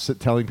just stopped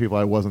telling people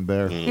I wasn't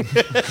there. It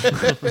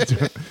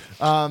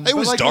But,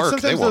 was like, dark.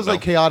 Sometimes They those won't like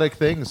know. chaotic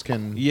things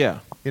can. Yeah.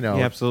 You know.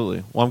 Yeah,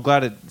 absolutely. Well, I'm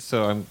glad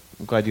I'm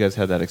glad you guys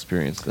had that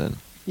experience then.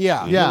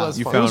 Yeah, Yeah, it was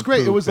You fun. it was found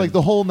great. It poop was like and-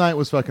 the whole night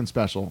was fucking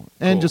special,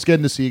 and Cool. just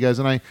getting to see you guys.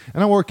 And I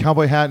wore a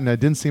cowboy hat, and I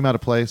didn't seem out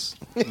of place.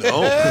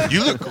 No,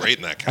 you look great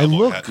in that I cowboy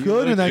look hat.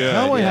 good in that Good.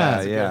 cowboy yeah,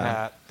 hat. Yeah.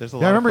 hat. There's a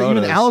lot Yeah, I remember of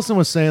even photos. Allison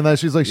was saying that.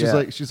 She's Yeah.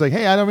 like,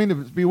 hey, I don't mean to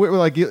be weird.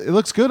 Like, it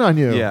looks good on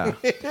you. Yeah.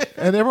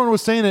 And everyone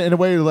was saying it in a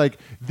way like,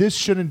 this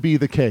shouldn't be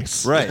the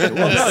case. Right. Well,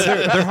 no,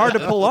 they're hard to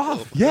pull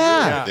off. Yeah.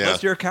 Yeah.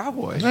 Unless you're a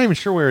cowboy. I'm not even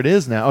sure where it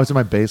is now. Oh, it's in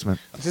my basement.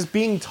 Just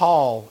being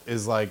tall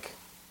is like,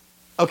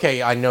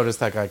 okay, I noticed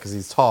that guy because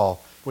he's tall.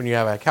 When you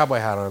have a cowboy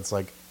hat on, it's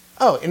like,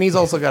 oh, and he's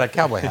also got a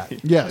cowboy hat.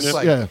 Yes. It's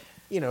like, Yeah.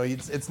 you know,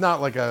 it's not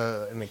like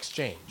an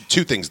exchange.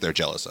 Two things they're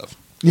jealous of.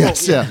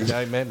 Yes. Well,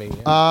 Yeah. maybe.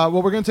 Yeah.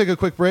 Well, we're going to take a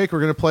quick break. We're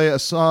going to play a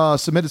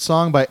submitted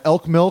song by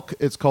Elk Milk.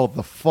 It's called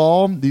The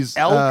Fall. These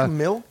Elk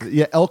Milk?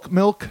 Yeah, Elk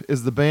Milk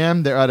is the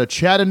band. They're out of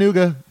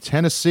Chattanooga,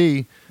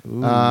 Tennessee.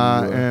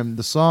 And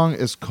the song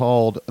is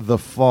called The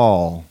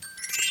Fall.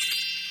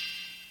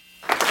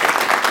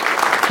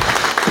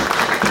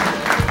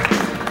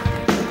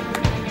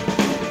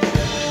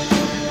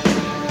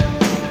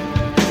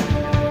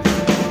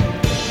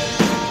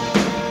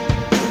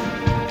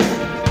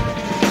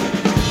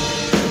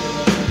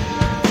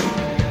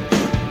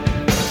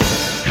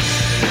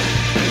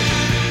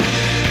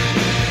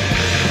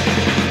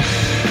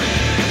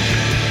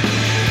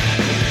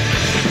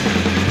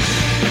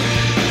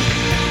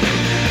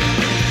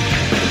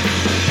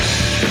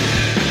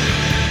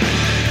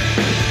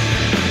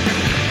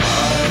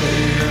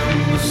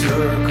 The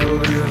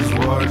circle is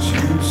what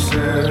you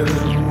said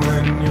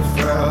when you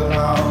fell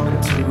out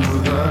into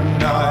the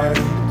night.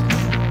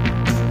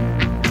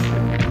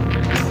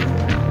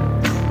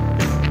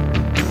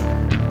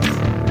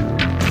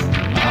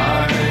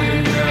 I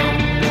am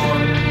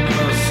one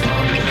the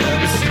sun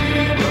and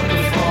sea, but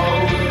the fall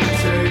will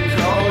take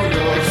all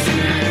your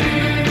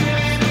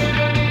cities.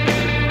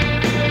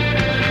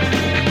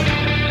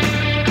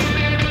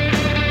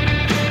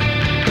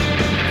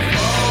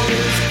 Fall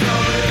is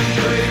coming,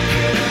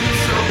 breaking,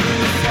 it's open.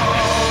 The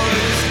fall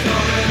is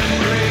coming,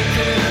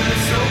 breaking,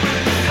 it's open.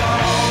 The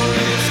fall.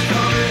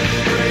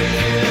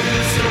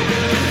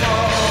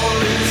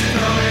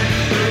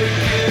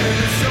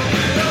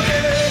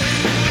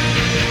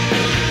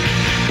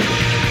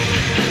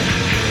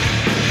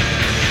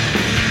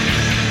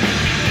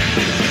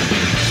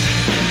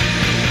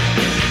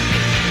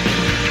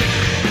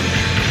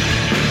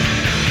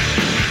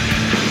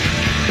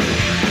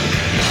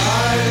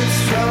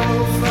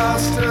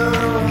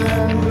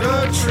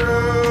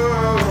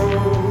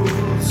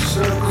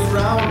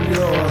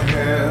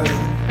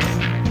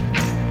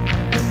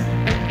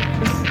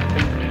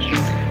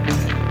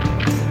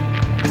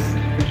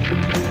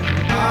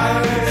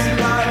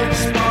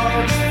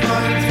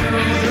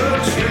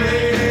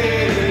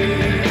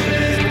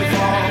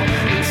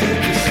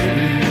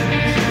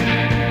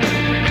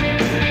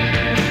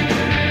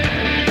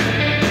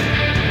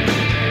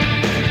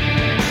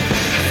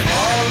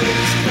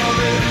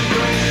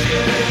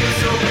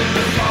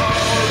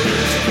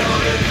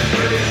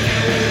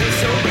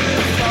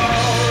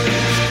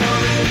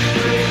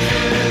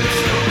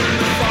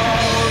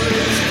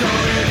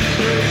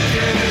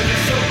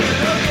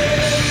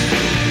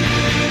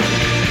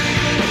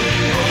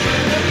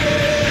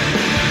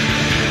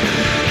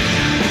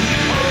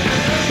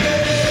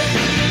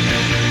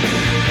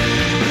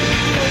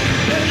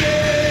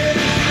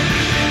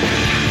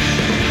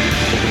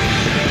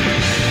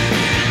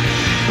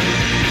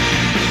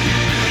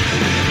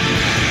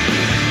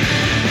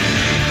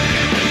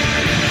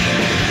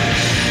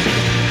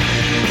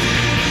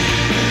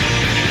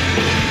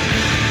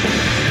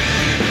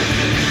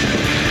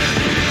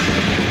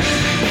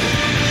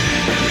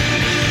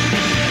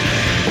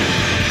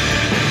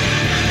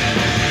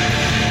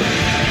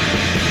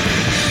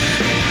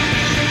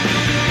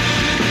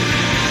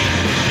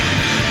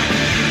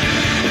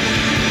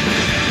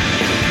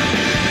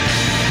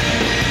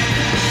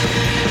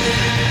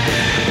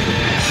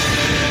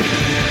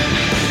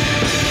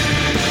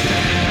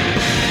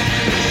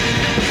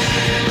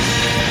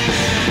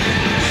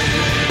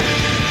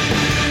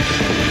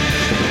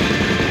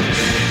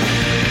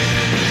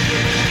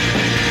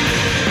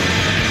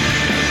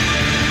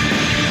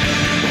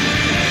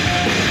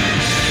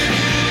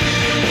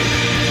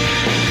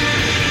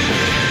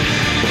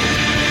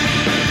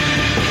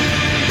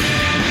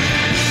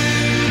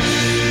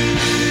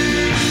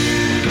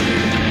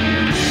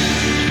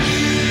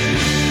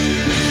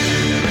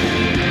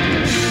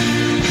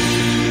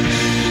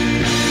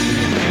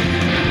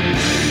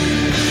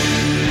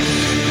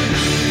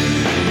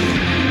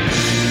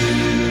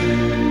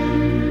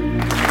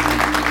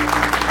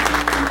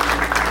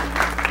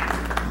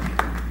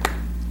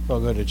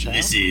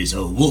 This is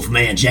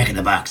Wolfman Jack in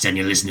the Box, and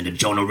you're listening to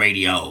Jonah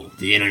Radio,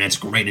 the internet's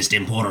greatest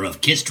importer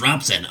of kiss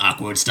drops and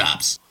awkward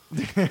stops.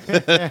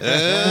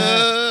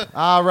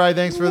 All right,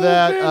 thanks for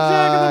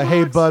that.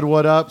 Hey, bud,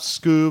 what up?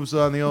 Scoobs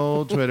on the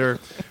old Twitter.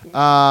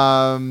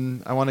 I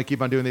want to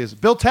keep on doing these.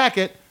 Bill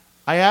Tackett,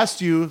 I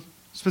asked you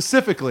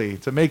specifically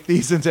to make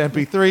these into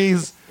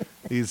MP3s,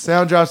 these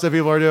sound drops that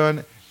people are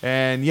doing,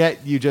 and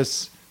yet you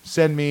just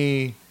send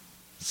me,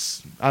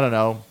 I don't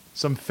know,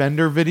 some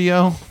Fender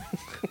video.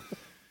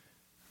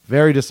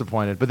 Very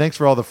disappointed, but thanks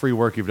for all the free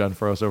work you've done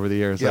for us over the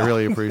years. I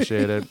really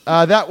appreciate it.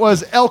 That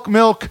was Elk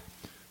Milk,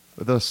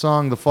 the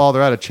song "The Fall."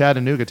 They're out of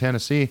Chattanooga,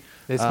 Tennessee.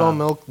 They spell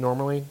milk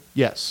normally,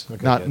 Yes,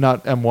 Okay, not good.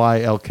 not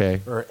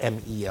MYLK. or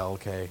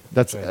MELK.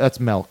 That's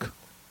milk.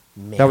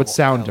 That would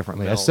sound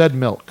differently. I said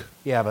milk.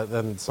 Yeah, but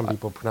then some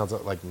people pronounce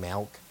it like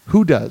milk.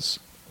 Who does?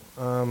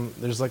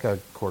 There's like a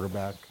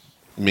quarterback,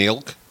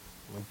 Milk.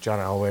 like John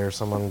Elway or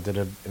someone did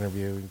an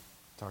interview and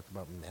talked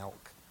about milk.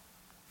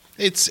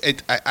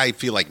 I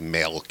feel like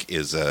milk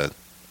is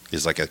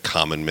like a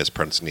common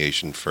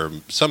mispronunciation for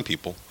some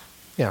people.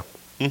 Yeah.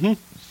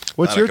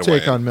 What's Not your like a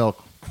take way. on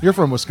milk? You're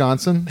from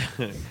Wisconsin.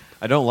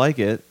 I don't like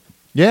it.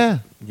 Yeah,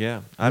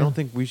 Yeah, I don't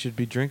think we should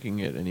be drinking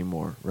it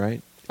anymore,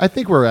 right? I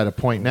think we're at a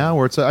point now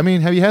where it's. I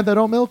mean, have you had that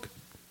oat milk?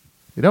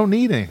 You don't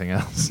need anything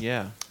else.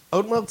 Yeah,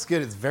 Oat milk's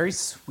good. It's very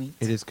sweet.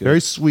 it is good. Very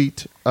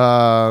sweet.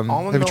 Almond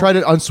Have you milk? tried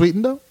it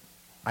unsweetened though?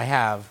 I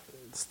have.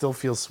 It still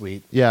feels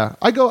sweet. Yeah,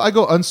 I go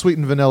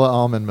unsweetened vanilla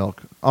almond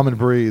milk, almond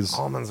breeze.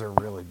 Almonds are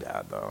really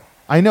bad though.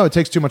 I know it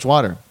takes too much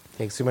water.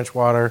 Takes too much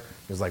water.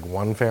 There's like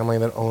one family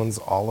that owns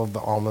all of the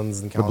almonds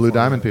in The California. Blue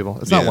Diamond people.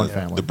 It's not Yeah, one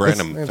family. the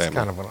Branham It's family.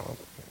 kind of an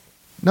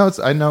No, it's.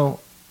 I know.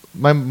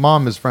 My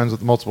mom is friends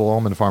with multiple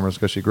almond farmers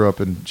because she grew up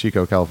in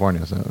Chico,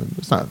 California. So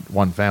it's not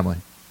one family.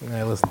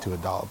 I listen to a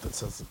dollop that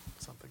says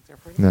something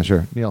different. Yeah,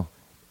 sure. Neil,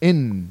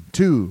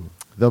 into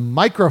the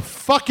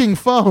micro-fucking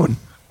phone.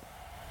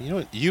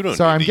 You don't.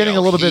 Sorry, need I'm to getting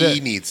yell. a little bit He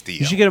of- needs to You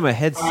yell. should get him a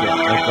headset like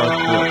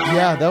Garth Brooks.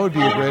 Yeah, that would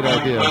be a great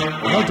idea.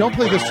 No, don't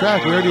play this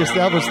track. We already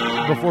established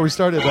before we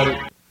started that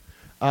it.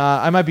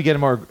 I might be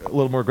getting a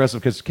little more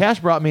aggressive because Cash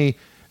brought me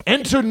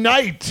Enter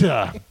Night,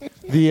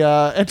 the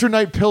Enter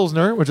Night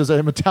Pilsner, which is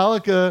a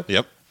Metallica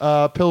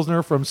Yep.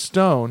 Pilsner from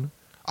Stone.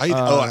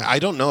 I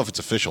don't know if it's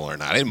official or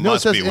not. It No, it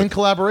must says be. in With,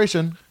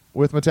 collaboration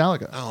with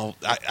Metallica. oh,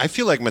 I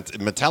feel like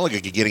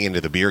Metallica getting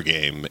into the beer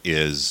game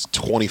is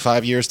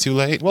 25 years too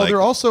late. Well, Like, they're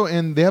also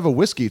in. They have a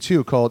whiskey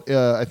too called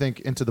I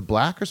think Into the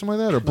Black or something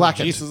like that, or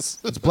Blackened. Jesus.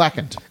 It's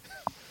Blackened.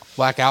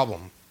 Black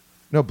Album.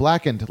 No,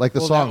 Blackened, like the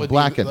Well, that song would be-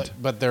 Blackened.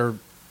 but they're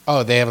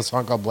they have a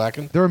song called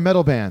Blackened. They're a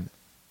metal band.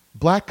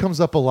 Black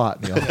comes up a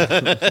lot, Neil.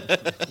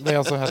 They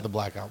also had the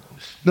Black Album.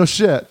 No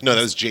shit. no,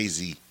 that was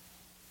Jay-Z.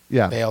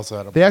 Yeah. They also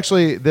had a. They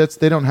actually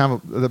they don't have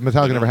the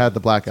Metallica never had the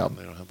Black They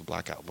album. don't have the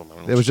Black Album. I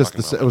don't know It what was you're just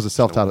talking about. it was a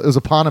self-titled. It was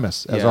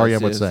eponymous, as Yeah,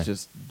 REM would it's say.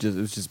 just it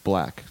was just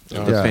black. No,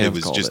 Yeah. Fans It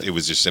was called just it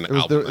was just an It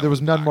was, album. there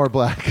was none more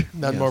black.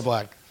 None more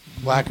black.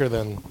 Blacker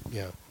than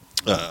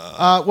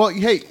Well,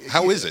 hey,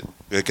 How is it?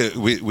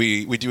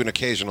 We do an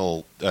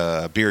occasional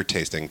beer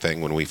tasting thing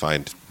when we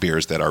find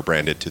beers that are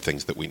branded to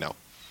things that we know.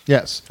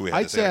 yes, Do we have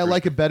I'd to say say I our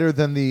like it better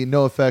than the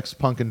No Effects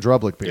Punk and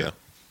Drublic beer, Yeah.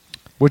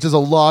 which is a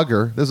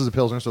lager. This is a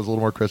pilsner, so it's a little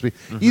more crispy.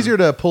 Easier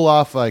to pull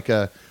off. Like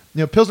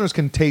pilsners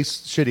can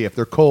taste shitty if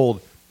they're cold.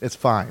 It's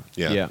fine,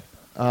 Yeah.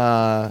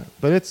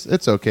 but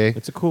it's okay.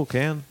 It's a cool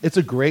can. It's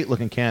a great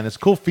looking can. It's a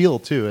cool feel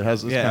too. It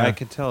has this Yeah, kinda- I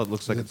can tell. It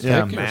looks like it's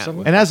Yeah. thick matte.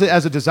 and as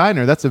a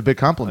designer, that's a big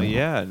compliment.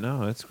 Yeah,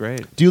 no, it's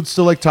great. Do you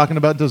still like talking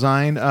about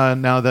design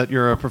now that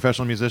you're a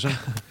professional musician?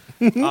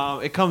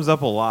 It comes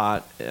up a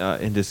lot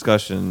in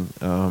discussion.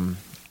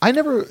 I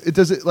never.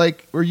 Does it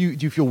like? Or do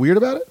you feel weird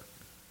about it?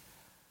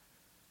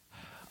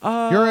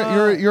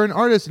 You're an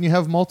artist and you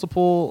have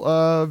multiple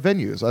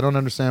venues. I don't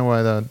understand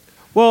why that.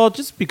 Well,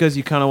 just because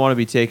you kind of want to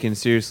be taken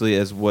seriously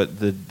as what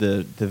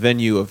the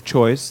venue of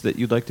choice that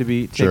you'd like to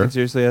be taken Sure.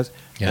 seriously as,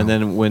 Yeah. and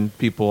then when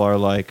people are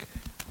like,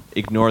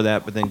 ignore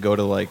that, but then go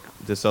to like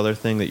this other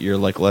thing that you're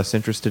like less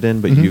interested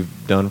in, but Mhm.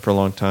 you've done for a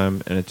long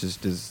time, and it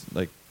just is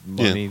like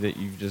money that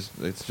you just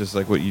it's just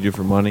like what you do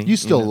for money. You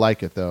still know?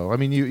 like it though. I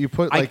mean, you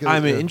put like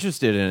I'm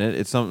interested in it.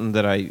 It's something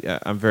that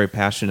I'm very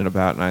passionate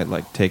about, and I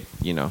like take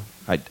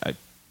I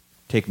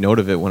take note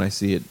of it when I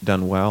see it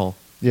done well.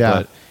 Yeah.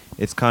 But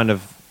it's kind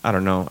of I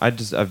don't know.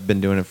 I've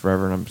been doing it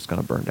forever, and I'm just kind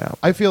of burned out.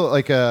 I feel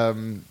like I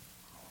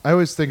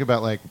always think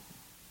about like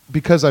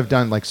because I've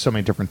done like so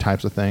many different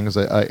types of things.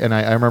 I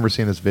remember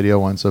seeing this video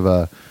once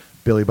of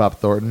Billy Bob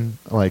Thornton,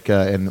 like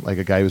and like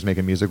a guy he was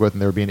making music with,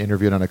 and they were being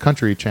interviewed on a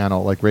country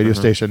channel, like radio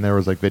station. There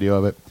was like video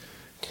of it,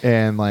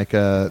 and like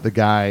the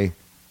guy.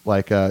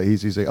 Like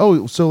he's like,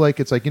 oh, so like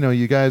it's like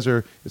you guys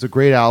are. It's a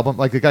great album.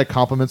 Like the guy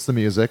compliments the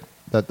music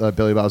that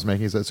Billy Bob was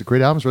making. He says it's a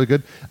great album. It's really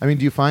good. I mean,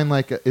 do you find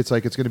like it's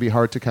going to be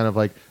hard to kind of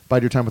like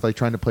bide your time with like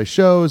trying to play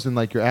shows and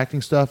like your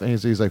acting stuff? And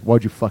he's like,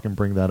 why'd you fucking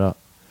bring that up?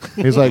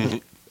 He's like,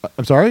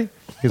 I'm sorry.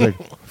 He's like,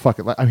 fuck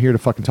it. I'm here to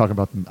fucking talk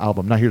about the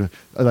album. Not here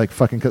to like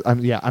fucking. Cause I'm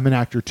an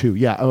actor too.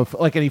 Yeah.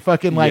 Like, and he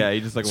fucking like Yeah,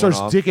 he just, like, starts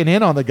went off. dicking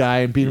in on the guy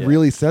and being Yeah.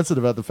 really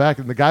sensitive about the fact.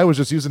 And the guy was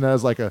just using it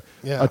as like a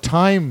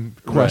time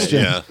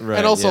question. Yeah. Right,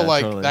 and also, yeah,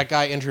 like, totally. that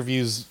guy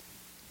interviews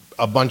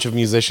a bunch of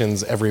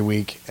musicians every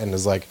week and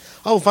is like,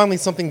 oh, finally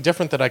something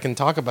different that I can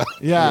talk about.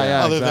 Yeah,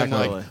 yeah, Other exactly.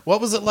 than, like,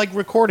 what was it like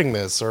recording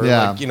this? Or,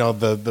 Yeah. like, you know,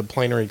 the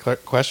plenary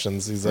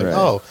questions. He's like, Right.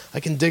 oh, I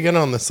can dig in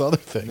on this other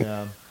thing.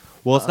 Yeah.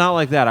 Well, it's not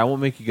like that. I won't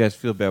make you guys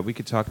feel bad. We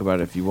could talk about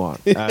it if you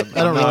want. I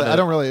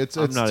don't really. It's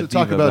I'm not a to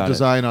talk diva about it.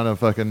 design on a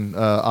fucking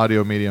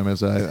audio medium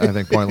is I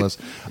think pointless.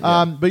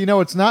 But you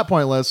know, it's not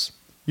pointless.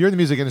 You're in the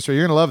music industry.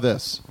 You're gonna love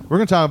this. We're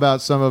gonna talk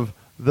about some of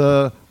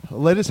the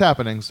latest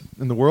happenings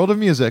in the world of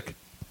music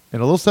in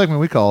a little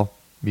segment we call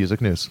Music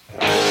News.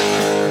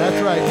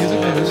 That's right, Music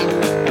News,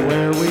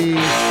 where we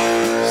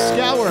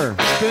scour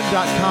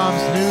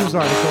Spin.com's news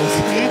articles,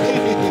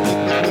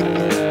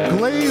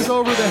 glaze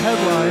over the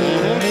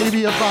headline,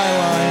 maybe a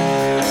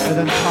byline, and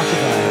then talk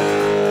about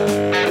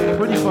it.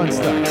 Pretty fun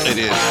stuff. It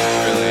is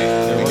really.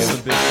 There was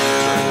some big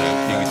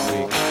news this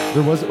week.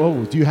 There was.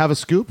 Oh, do you have a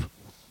scoop?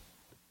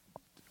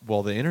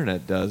 Well, the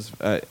internet does.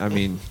 I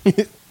mean,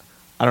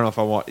 I don't know if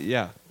I want.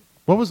 Yeah,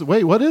 What was?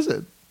 Wait, what is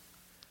it?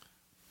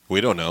 We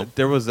don't know.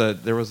 there was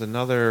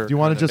another. Do you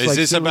want to just Is like?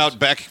 this see about what's-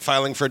 Beck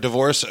filing for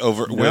divorce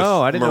over with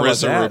I didn't know about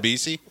Marissa that.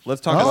 Ribisi? Let's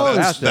talk Oh, about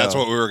That's, that. that's though.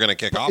 what we were going to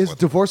kick off Is with.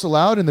 divorce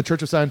allowed in the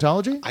Church of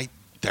Scientology?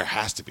 There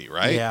has to be,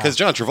 right? Yeah. Because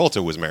John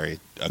Travolta was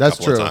married a That's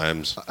couple true. of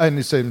times. And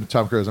you say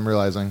Tom Cruise. I'm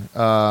realizing.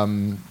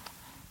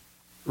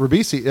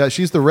 Ribisi,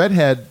 she's the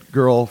redhead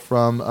girl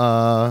from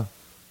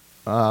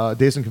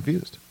Dazed and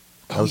Confused.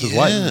 That was his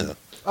wife.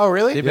 Oh,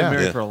 really? They've been Yeah.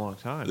 married Yeah. for a long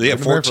time. Yeah, They've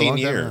been married for a 14 long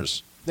time,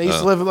 years. They used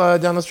to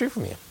live down the street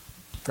from you,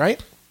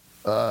 right?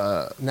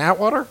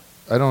 Natwater?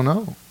 I don't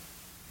know.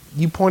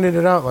 You pointed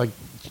it out, like,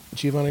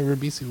 Giovanni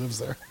Ribisi lives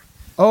there.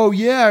 Oh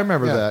yeah, I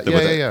remember Yeah. that. But Yeah,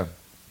 that- yeah.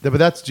 But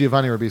that's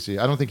Giovanni Ribisi.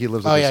 I don't think he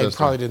lives with Oh, his yeah, he sister.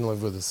 probably didn't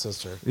live with his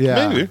sister.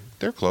 Yeah. Maybe.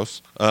 They're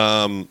close.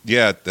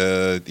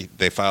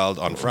 They filed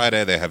on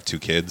Friday. They have 2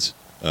 kids.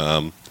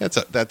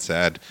 That's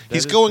sad.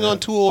 He's is going sad. on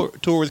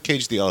tour with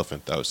Cage the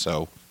Elephant, though,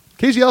 so...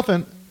 Cage the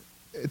Elephant.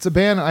 It's a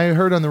band I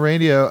heard on the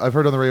radio. I've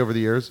heard on the radio over the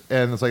years,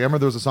 and it's like I remember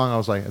there was a song. I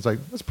was like, it's like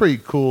that's a pretty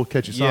cool,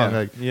 catchy song. Yeah,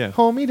 Like, yeah.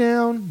 Hold Me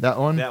Down, that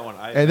one. That one,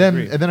 I and then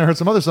agree. and then I heard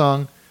some other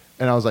song,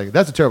 and I was like,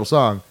 that's a terrible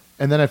song.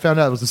 And then I found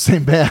out it was the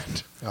same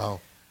band. Oh.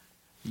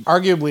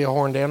 Arguably a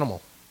horned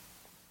animal.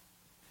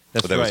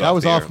 That's That was right. That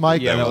was the off air.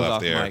 mic. Yeah, That that was was off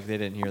off the air. mic. They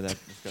didn't hear that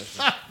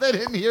discussion. They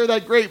didn't hear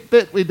that great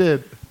bit we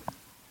did.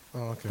 Oh,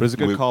 okay. But it's a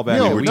good We- callback.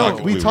 No, we were no,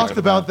 talking- we we were talked talking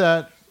about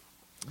that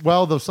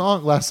while the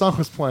last song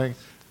was playing.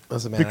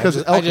 Listen, man, Because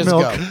I elk just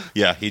milk. go.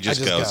 Yeah, he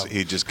just I just goes. go.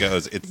 He just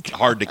goes. It's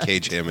hard to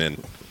cage him in.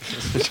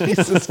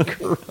 Jesus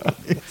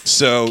Christ.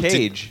 So...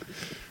 Cage.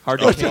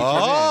 Hard to cage.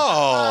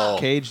 Oh!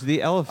 Cage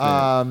the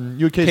elephant.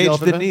 You would Cage, Cage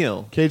Elephant the Man?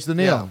 Neil. Cage the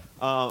Neil.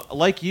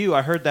 Like you,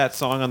 I heard that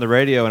song on the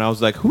radio, and I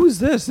was like, "Who is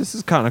this? This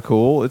is kind of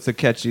cool. It's a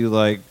catchy,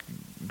 like,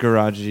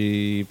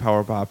 garagey,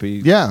 power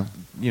poppy, Yeah.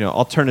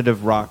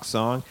 alternative rock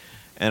song."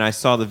 And I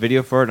saw the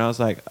video for it, and I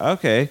was like,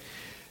 "Okay."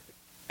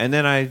 And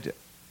then I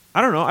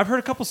don't know. I've heard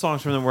a couple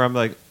songs from them where I'm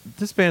like,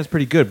 "This band's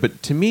pretty good,"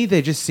 but to me,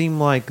 they just seem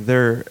like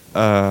they're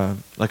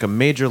like a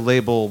major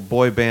label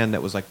boy band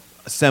that was like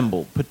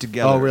assembled, put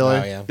together. Oh, really?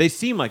 Oh, yeah. They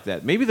seem like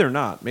that. Maybe they're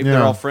not. Maybe Yeah.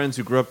 they're all friends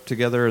who grew up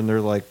together and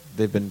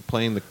they've been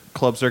playing the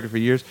club circuit for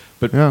years.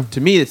 But Yeah.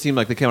 to me, it seemed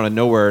like they came out of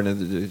nowhere and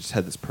they just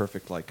had this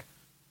perfect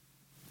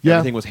Yeah.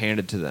 everything was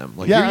handed to them.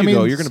 Like, Yeah, here I you mean,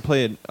 go. You're going to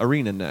play an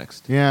arena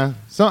next. Yeah.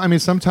 So I mean,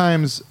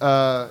 sometimes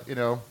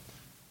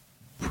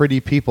pretty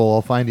people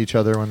will find each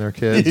other when they're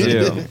kids They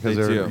do. because They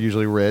they're do.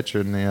 usually rich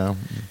and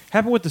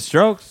Happened with the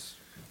Strokes.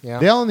 Yeah.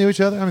 they all knew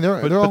each other. I mean,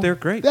 But all, they're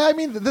great. Yeah, I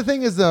mean, the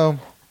thing is though,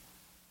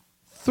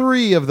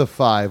 3 of the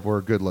 5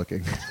 were good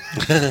looking.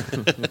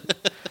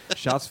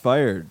 Shots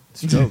fired.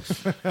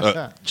 Strokes.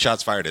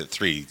 Shots fired at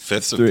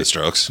 3/5 of Three. the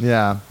Strokes.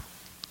 Yeah.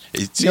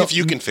 See if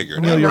you can figure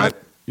it Neil, out.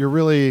 you're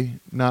really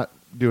not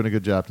doing a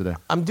good job today.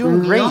 I'm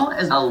doing great. Neil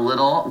is a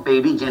little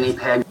baby guinea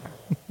pig.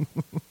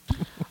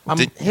 I'm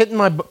hitting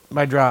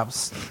my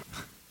drops.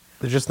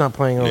 They're just not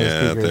playing on the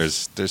Yeah,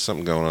 speakers. there's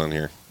something going on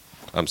here.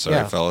 I'm sorry,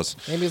 Yeah. fellas.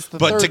 Maybe it's the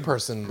But third to-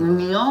 person.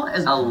 Neil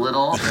is a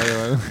little.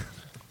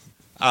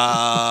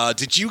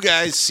 Did you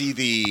guys see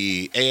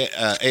the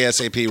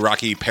ASAP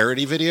Rocky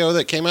parody video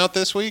that came out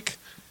this week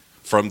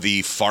from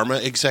the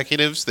pharma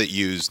executives that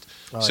used?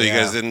 So you yeah.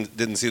 guys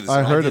didn't see this?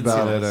 I heard did see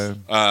about this.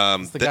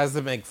 it. It's the guys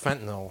that make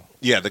fentanyl.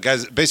 Yeah, the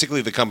guys,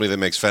 basically the company that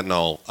makes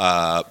fentanyl,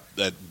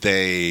 that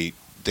they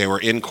were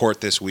in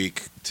court this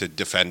week to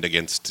defend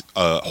against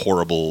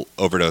horrible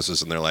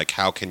overdoses, and they're like,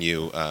 how can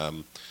you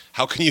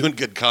in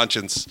good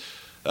conscience,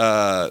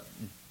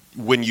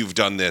 when you've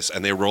done this?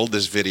 And they rolled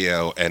this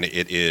video, and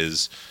it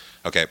is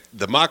okay.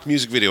 The mock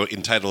music video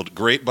entitled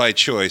 "Great by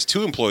Choice."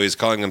 2 employees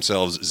calling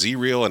themselves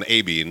Z-Real and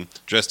A-Bean,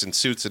 dressed in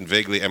suits and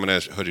vaguely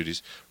M&S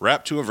hoodies,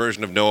 rap to a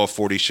version of Noah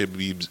 40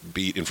 Shabib's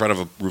beat in front of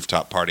a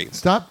rooftop party.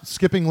 Stop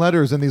skipping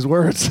letters in these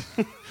words.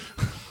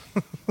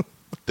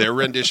 Their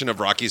rendition of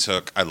Rocky's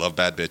hook, I love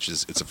bad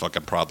bitches, it's a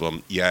fucking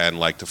problem. Yeah, and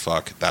like to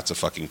fuck, that's a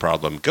fucking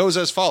problem. Goes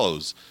as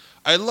follows.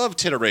 I love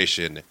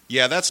titeration.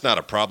 Yeah, that's not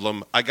a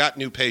problem. I got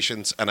new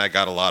patients, and I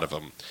got a lot of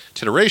them.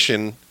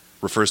 Titeration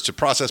refers to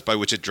process by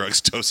which a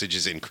drug's dosage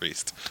is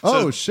increased.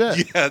 Oh,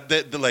 shit. Yeah,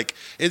 like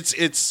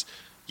it's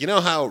you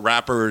know how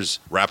rappers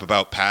rap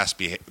about past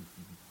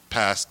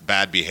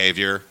bad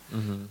behavior.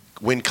 Mm-hmm.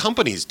 When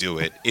companies do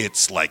it,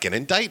 it's like an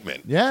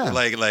indictment. Yeah.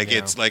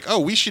 It's like, oh,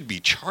 we should be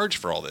charged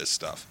for all this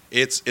stuff.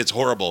 It's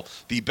horrible.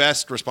 The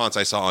best response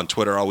I saw on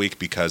Twitter all week,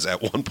 because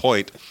at one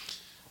point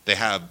they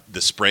have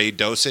the spray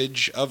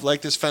dosage of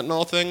like this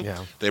fentanyl thing.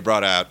 Yeah. They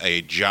brought out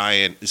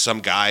some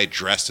guy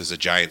dressed as a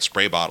giant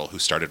spray bottle who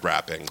started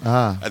rapping.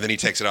 Ah. And then he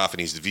takes it off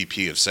and he's the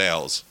VP of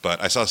sales.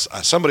 But I saw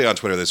somebody on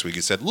Twitter this week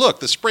who said,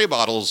 look, the spray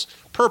bottle's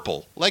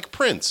purple, like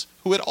Prince,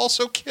 who had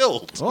also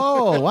killed.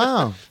 Oh,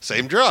 wow.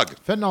 Same drug.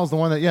 Fentanyl's the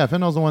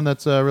one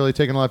that's really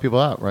taking a lot of people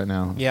out right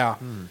now. Yeah,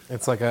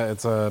 it's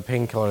a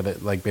painkiller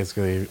that like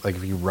basically like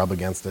if you rub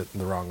against it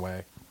the wrong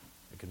way,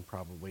 it can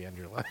probably end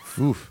your life.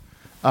 Oof.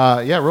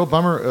 Yeah, real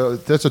bummer.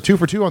 That's a 2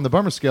 for 2 on the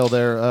bummer scale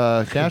there,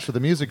 Cash, with the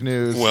music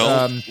news.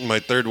 Well, my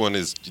third one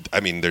is,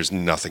 there's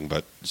nothing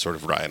but sort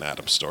of Ryan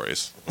Adams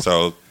stories.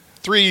 So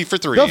 3 for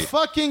 3. the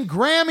fucking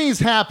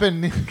Grammys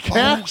happen,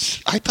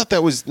 Cash. I thought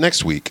that was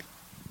next week.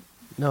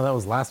 No, that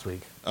was last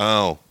week.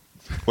 Oh.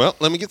 Well,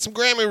 let me get some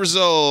Grammy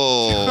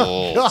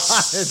results.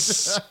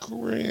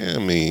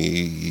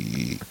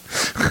 Grammy.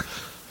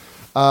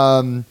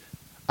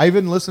 I've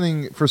been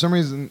listening for some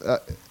reason.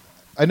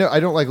 I know I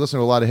don't like listening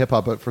to a lot of hip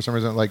hop, but for some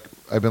reason, like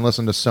I've been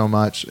listening to so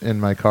much in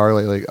my car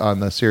lately on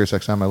the Sirius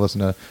XM. I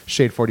listen to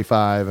Shade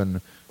 45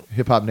 and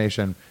Hip Hop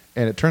Nation,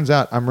 and it turns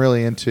out I'm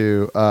really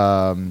into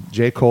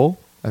J. Cole.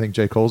 I think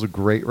J. Cole's a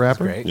great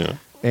rapper. That's great. Yeah.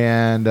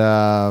 And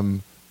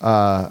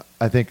I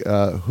think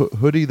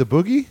Hoodie the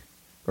Boogie,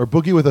 or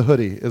Boogie with a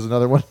Hoodie, is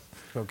another one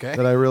Okay,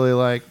 that I really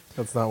like.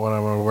 that's not what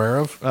I'm aware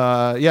of.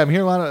 Yeah, I'm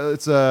hearing a lot of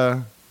it's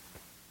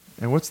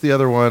and what's the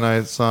other one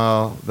I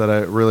saw that I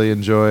really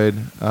enjoyed?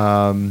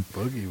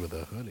 Boogie with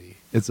a hoodie.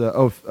 It's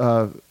It's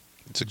a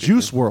good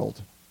Juice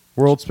World.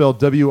 World spelled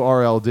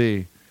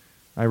WRLD.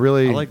 I I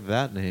really like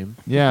that name.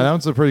 Yeah, that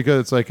one's a pretty good.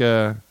 It's like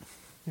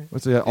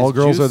what's it? All Is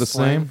girls juice are the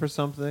slang same. for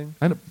something.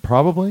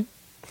 Probably,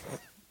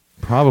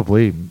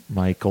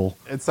 Michael.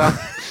 It sounds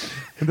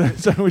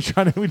So we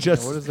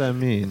just What does that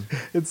mean?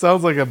 it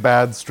sounds like a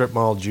bad strip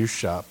mall juice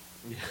shop.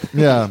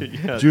 yeah.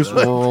 Yeah, Juice it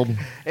does. World.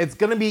 It's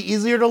gonna be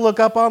easier to look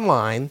up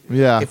online.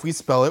 Yeah. if we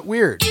spell it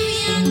weird. No,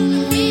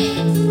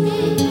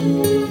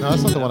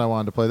 that's not the one I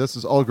wanted to play. This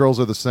is All Girls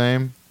Are the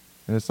Same,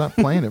 and it's not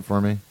playing it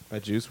for me. By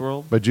Juice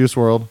World. By Juice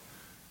World.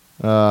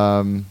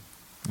 Yeah,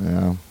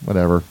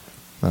 whatever.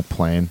 Not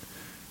playing.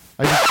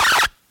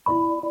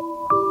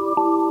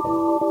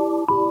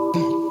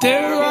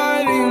 They're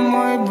riding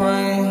my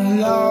brain,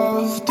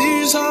 love.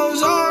 These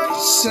hoes are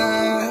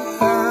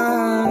sad.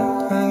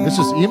 It's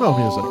just emo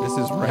music. This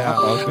is rap. I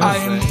was I gonna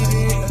am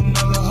say. it,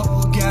 another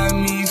hoe got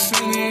me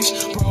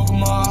finished. Broke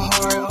my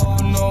heart, oh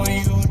no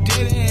you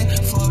didn't.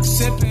 Fuck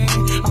sipping,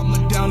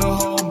 I'ma down the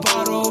whole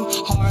bottle.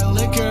 Hard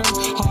liquor,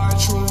 hard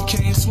truth,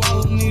 can't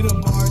swallow. Need a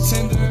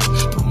bartender,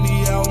 put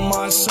me out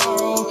my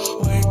sorrow.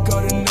 Wake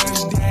up the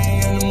next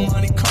day and the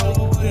money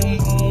color with a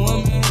new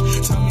woman.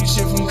 Tell me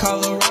shit from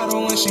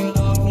Colorado and she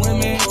love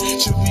women.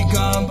 Should be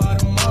gone by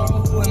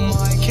tomorrow, who am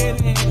I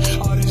kidding?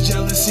 All this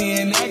jealousy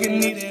and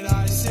agony that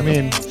I see. I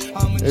mean,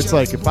 it's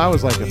like if I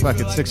was like a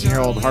fucking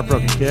 16-year-old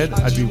heartbroken kid,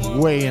 I'd be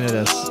way into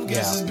this.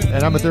 Yeah.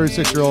 And I'm a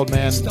 36-year-old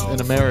man in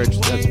a marriage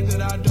that's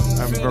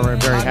I'm very,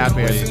 very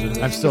happy.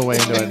 I'm still way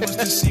into it. What's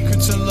the secret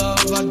to love?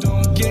 I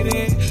don't get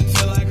it.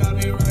 Feel like I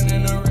be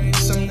running a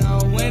race, I'm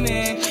not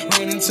winning.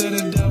 Ran into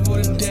the devil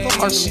today. It's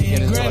hard for me to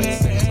get into like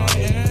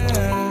sing-songy.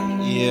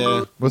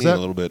 Yeah. Was me that- a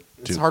little bit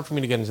It's too. hard for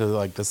me to get into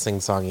like the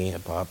sing-songy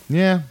hip hop.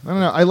 Yeah, I don't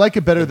know. I like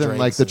it better The than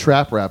like Drakes the and-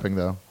 trap rapping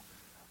though,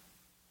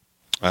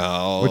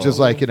 Oh. which is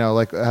like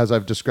like as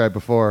I've described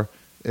before,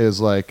 is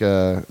like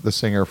the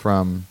singer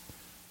from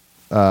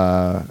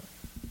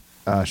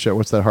shit.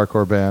 What's that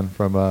hardcore band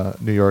from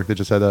New York that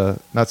just had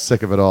not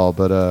Sick of It All,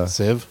 but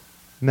Civ.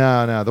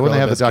 no, the one Gorilla they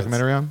have the Biscuits.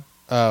 documentary on.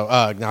 Oh,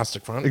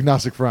 Agnostic Front.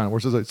 Agnostic Front, where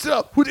it's just like, sit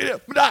up, who did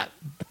it? Not.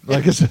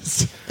 Like it's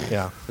just,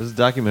 Yeah. There's a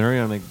documentary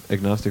on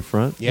Agnostic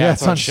Front. Yeah,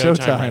 it's on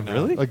Showtime. right now.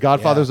 Really? Like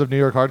Godfathers Yeah. of New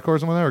York Hardcore or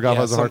something like that, or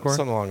Godfathers yeah, of Hardcore.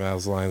 something along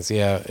those lines.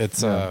 Yeah,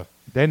 it's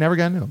They never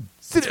got into them.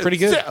 it's pretty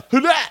good.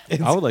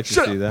 I would like to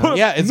see that.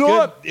 Yeah, it's No.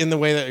 good in the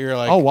way that you're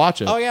like, I'll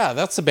watch it. Oh yeah,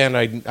 that's the band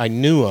I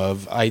knew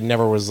of. I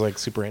never was like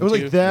super It into. was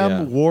like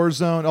them, Yeah.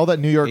 Warzone, all that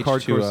New York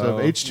hardcore H2O.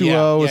 stuff. H2O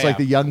Yeah, was yeah, like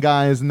yeah. the young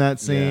guys in that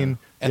scene.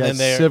 And Yeah, then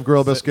they're- Civ,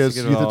 Gorilla Biscuits,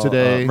 Sick of Youth It of All,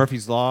 Today,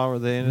 Murphy's Law. Were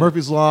they in it?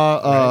 Murphy's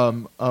Law.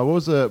 What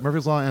was the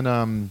Murphy's Law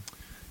and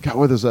God,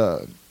 what is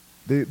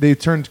they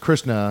turned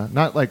Krishna.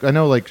 Not like I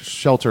know like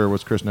Shelter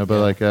was Krishna, but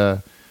like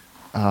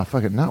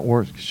fuck it, not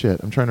war shit.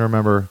 I'm trying to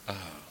remember.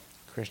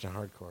 Christian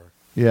hardcore.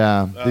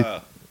 Yeah,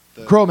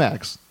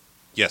 Chromax.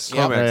 Yes.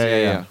 Yeah.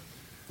 Comex, yeah.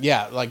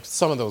 Yeah, like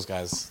some of those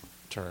guys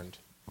turned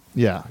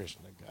Yeah,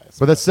 Christian guys.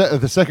 But that's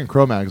the second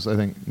Cro-Mags, I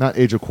think, not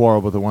Age of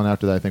Quarrel, but the one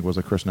after that, I think, was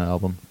a Krishna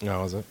album.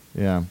 No, was it?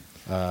 Yeah.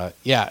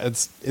 Yeah,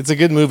 it's a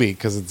good movie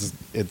because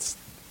it's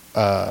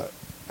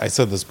I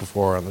said this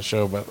before on the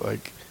show, but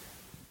like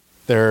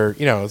they're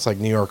it's like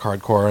New York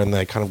hardcore, and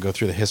they kind of go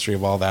through the history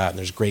of all that, and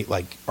there's great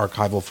like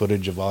archival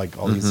footage of like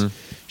all these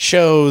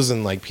shows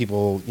and like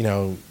people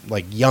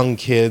like young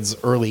kids,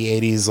 early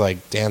 '80s,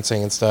 like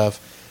dancing and stuff,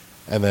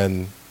 and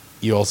then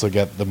you also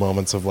get the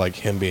moments of like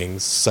him being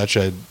such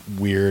a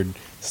weird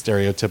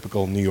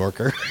stereotypical New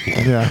Yorker.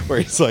 Yeah. Where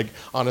he's like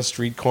on a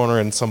street corner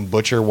and some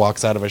butcher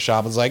walks out of a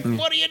shop and is like,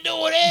 "What are you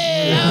doing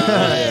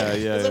here?"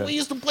 He's like, "We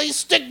used to play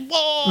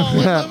stickball."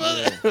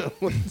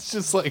 It's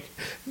just like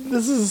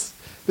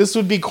this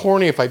would be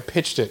corny if I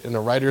pitched it in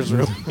a writer's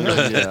room.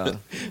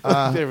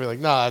 They'd be like,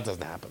 "No, that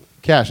doesn't happen."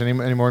 Cash, any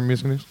more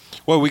music news?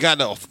 Well, we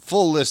got a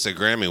full list of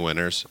Grammy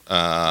winners.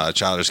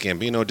 Childish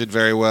Gambino did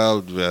very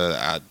well.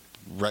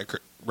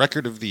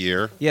 Record of the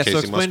year. Yeah, Casey so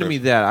explain to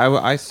Musgrave. me that.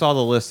 I saw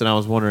the list and I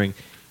was wondering,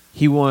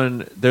 he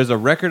won, there's a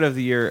record of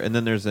the year and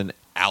then there's an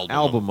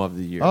album of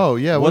the year. Oh,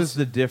 yeah, what What's is-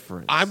 the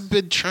difference? I've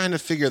been trying to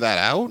figure that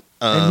out.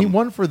 And he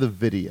won for the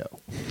video.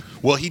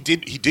 Well, he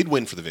did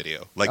win for the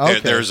video. Like Okay.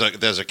 there's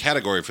a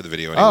category for the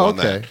video, and he Oh, won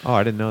okay. that. Oh,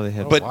 I didn't know they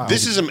had But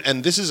This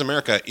is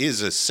America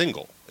is a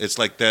single. It's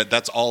like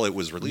that's all it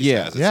was released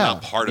Yeah. as. It's Yeah.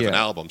 not part of an Yeah.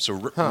 album. So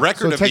record So of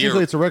the technically,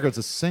 year. it's a record. It's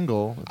a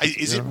single.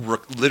 Is it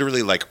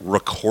literally like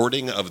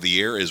recording of the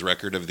year is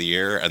record of the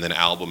year, and then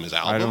album is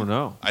album? I don't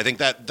know. I think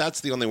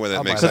that's the only way that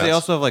makes Because sense. they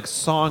also have like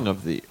song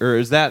of the, or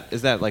is that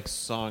like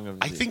song of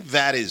the I think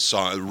that is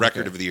song.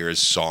 Record of the year is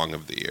song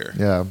of the year.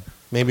 Yeah.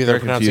 Maybe they're Very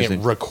pronouncing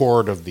confusing. it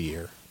record of the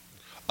year.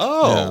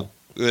 Oh,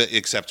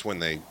 except when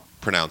they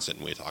pronounce it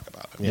and we talk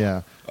about it.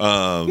 Yeah.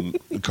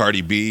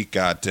 Cardi B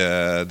got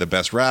the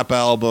best rap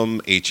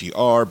album,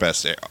 HER,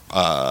 best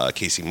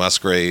Casey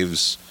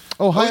Musgraves.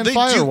 Oh, High on they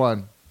Fire do-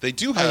 won. They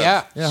do have.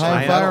 yeah. Yeah, So High on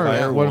High on Fire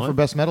Fire won won? for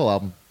best metal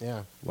album. Yeah.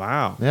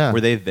 Wow. Yeah. Were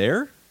they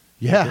there?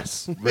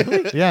 Yes.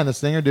 Really? Yeah, and the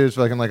singer dude's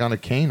fucking like on a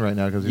cane right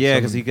now because Yeah,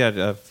 because he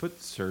got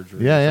foot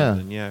surgery. Yeah, or yeah.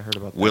 something. Yeah, I heard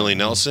about that. Willie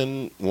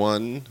Nelson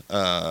won.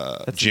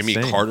 Jimmy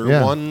insane. Carter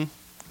Yeah. won.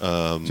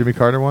 Jimmy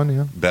Carter won.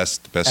 Yeah.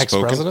 Best spoken.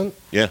 Ex-president?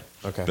 Yeah.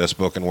 Okay. Best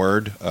spoken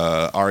word.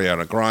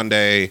 Ariana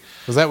Grande.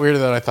 Was that weird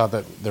that I thought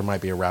that there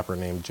might be a rapper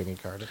named Jimmy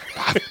Carter?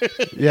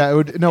 Yeah. It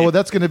would, no. Well,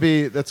 that's gonna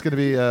be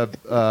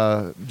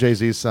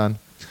Jay-Z's son.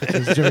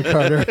 It's Jimmy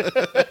Carter.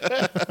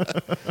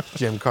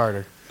 Jim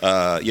Carter.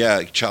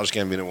 Yeah, Childish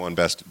Gambino won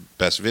best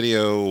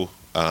video.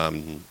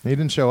 He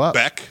didn't show up.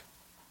 Beck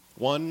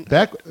won.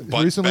 Beck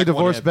But recently Beck won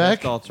divorced Beck.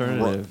 Best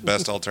alternative.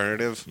 Best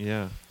alternative.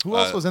 Yeah. Who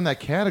else was in that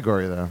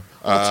category though?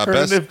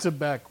 Alternative Best to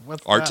Beck.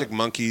 What's Arctic that?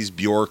 Monkeys,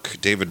 Bjork,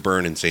 David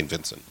Byrne, and St.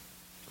 Vincent.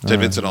 St.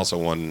 Vincent also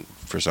won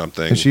for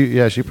something. And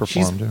she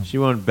performed. too. She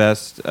won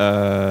best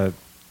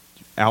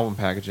album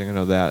packaging. I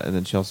know that, and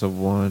then she also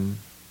won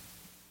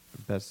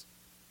best.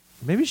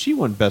 Maybe she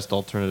won best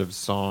alternative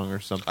song or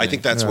something. I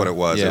think that's what it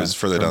was. It Yeah. was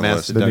further Or down the Mass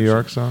list. The New Seduction.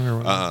 York song or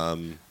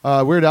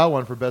whatever. Weird Al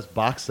won for best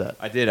box set.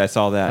 I did. I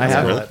saw that. I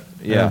have Really? that.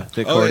 Yeah. Yeah.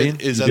 The accordion.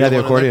 Is that Yeah, the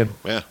the one in there? accordion.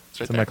 Yeah, it's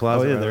right It's in there. my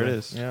closet. Oh, yeah, there it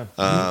is. Yeah.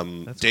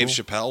 That's Dave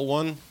cool. Chappelle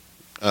won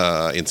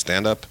in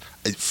stand-up.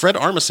 Fred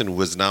Armisen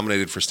was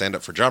nominated for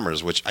stand-up for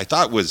drummers, which I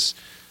thought was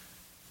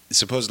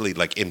supposedly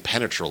like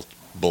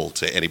impenetrable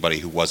to anybody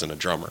who wasn't a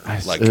drummer.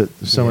 Like,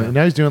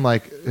 Now he's doing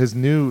like his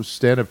new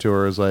stand-up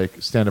tour is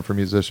like stand-up for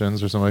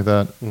musicians or something like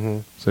that. Mm-hmm.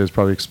 So he's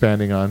probably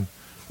expanding on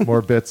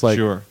more bits like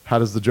Sure. how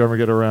does the drummer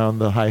get around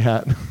the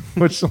hi-hat,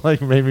 which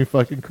like made me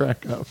fucking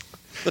crack up.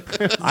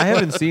 I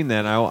haven't seen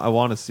that. I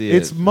want to see it.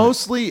 It's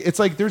mostly it's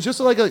like there's just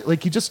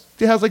like he just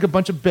has like a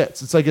bunch of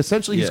bits. It's like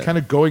essentially he's Yeah. kind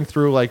of going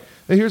through like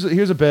hey, here's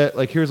a bit,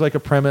 like here's like a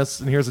premise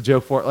and here's a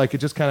joke for it. Like it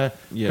just kind of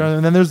Yeah.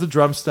 and then there's the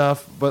drum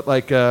stuff, but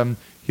like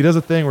he does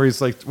a thing where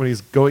he's like when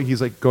he's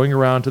going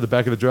around to the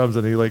back of the drums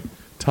and he like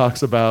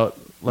talks about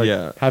like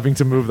Yeah. having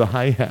to move the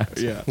hi-hat.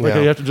 Yeah. Like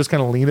Yeah. you have to just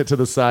kind of lean it to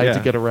the side Yeah. to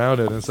get around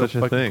it. And it's Such so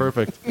a fucking thing.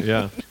 perfect.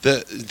 Yeah.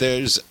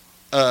 there's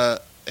a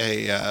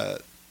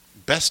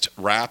best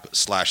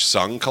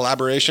rap/sung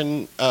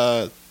collaboration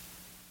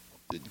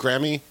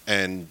Grammy,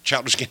 and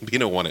Childish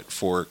Gambino won it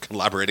for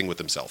collaborating with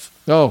himself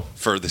Oh,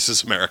 for "This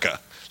Is America."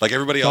 Like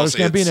everybody Childish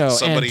else, Gambino it's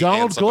somebody and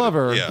Donald somebody.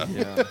 Glover. Yeah.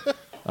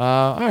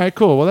 all right,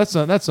 cool. Well, that's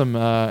some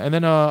and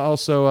then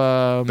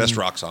also Best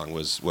rock song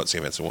was what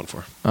St. Vincent won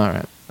for. All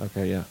right.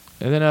 Okay. Yeah.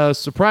 And then,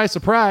 surprise,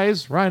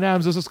 surprise, Ryan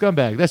Adams is a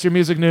scumbag. That's your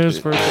music news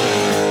for today.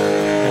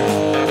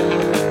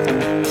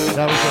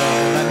 That was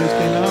when that news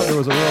came out. There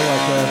was a real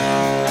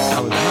I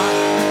was not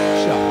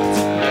shocked.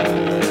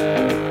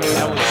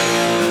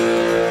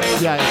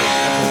 Yeah.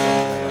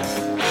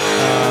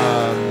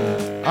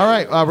 All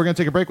right, we're gonna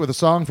take a break with a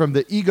song from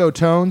the Ego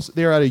Tones.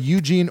 They're out of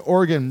Eugene,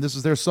 Oregon. This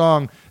is their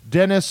song,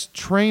 Dennis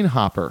Train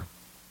Hopper.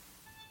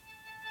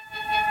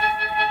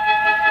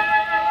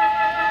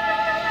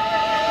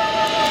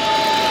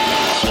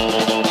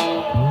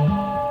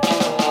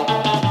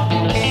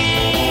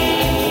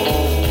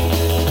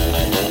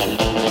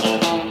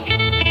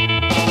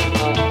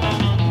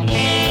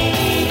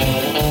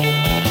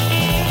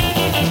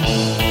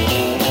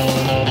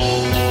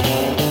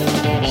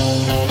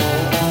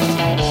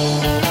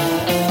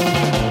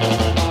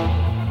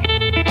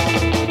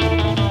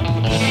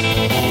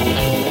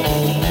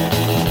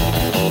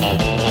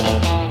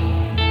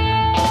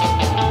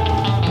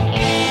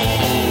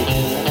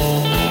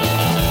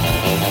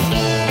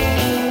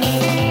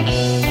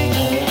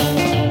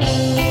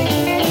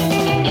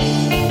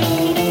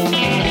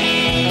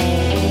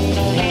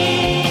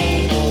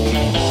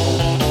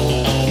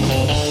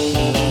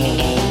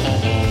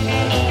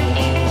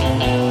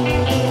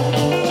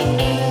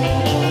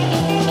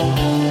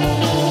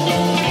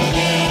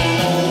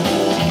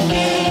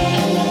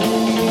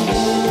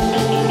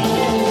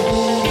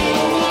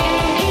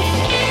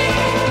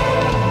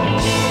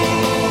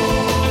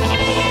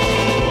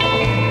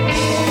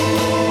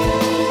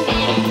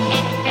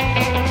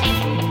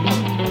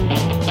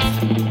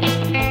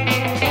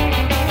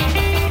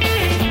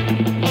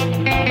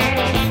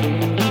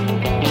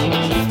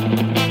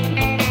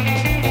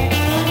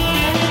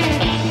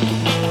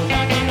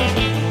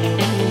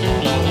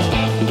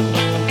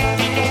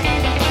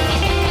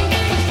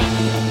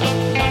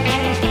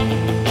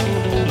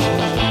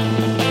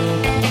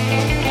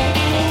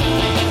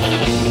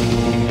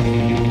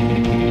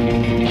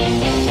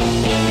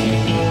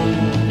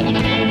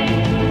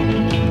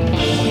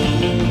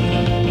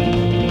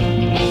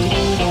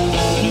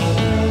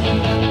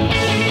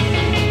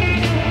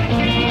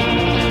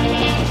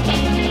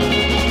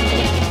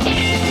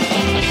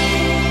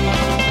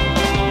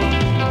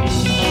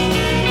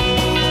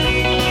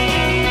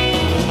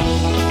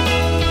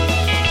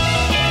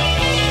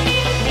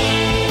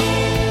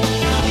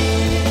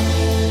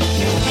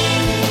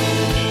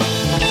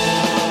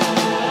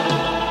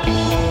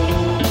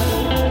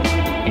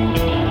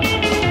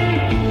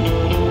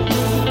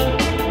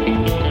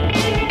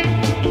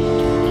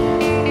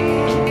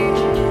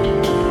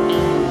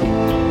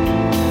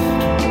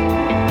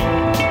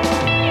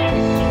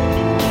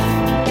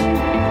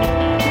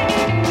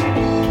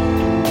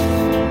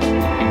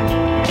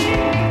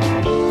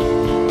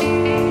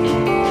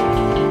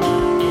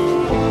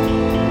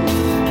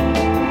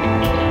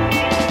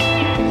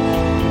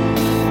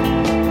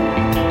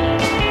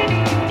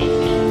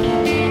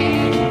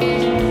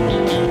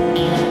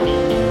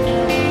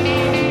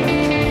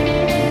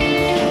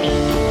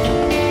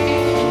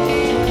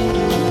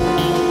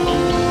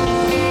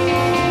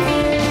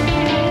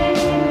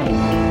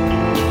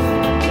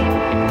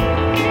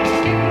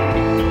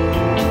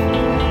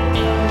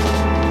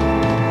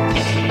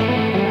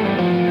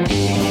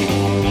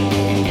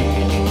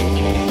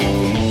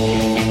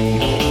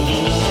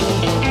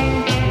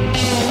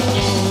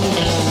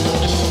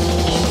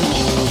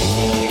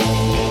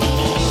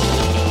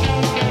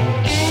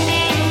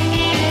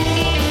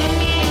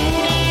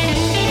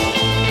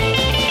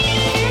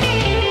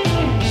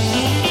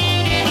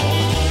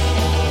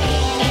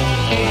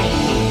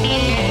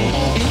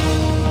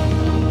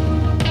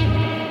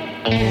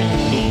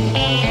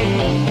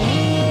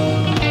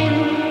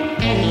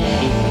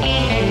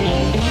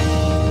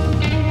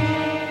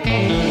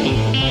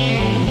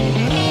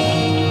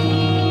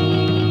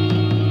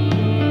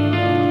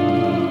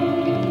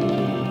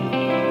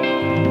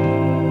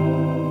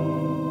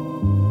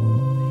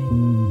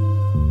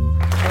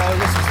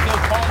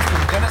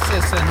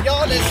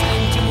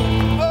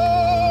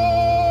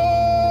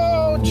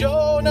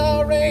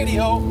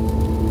 Radio.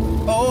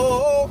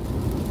 Oh,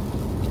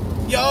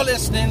 you're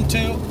listening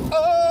to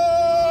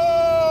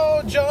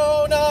Oh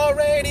Jonah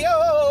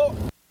Radio.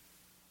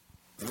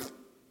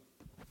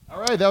 All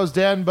right, that was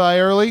Dan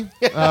Byerly.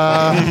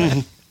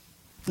 As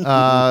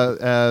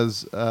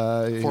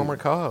Former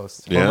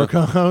co-host. former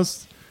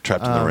co-host.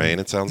 Trapped in the rain,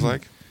 it sounds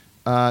like.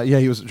 Yeah,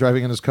 he was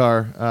driving in his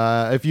car.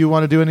 If you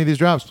want to do any of these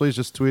drops, please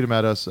just tweet them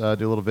at us, do a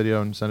little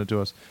video and send it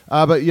to us.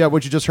 But yeah,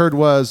 what you just heard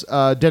was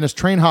Dennis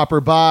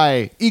Trainhopper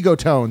by Ego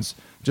Tones.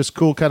 Just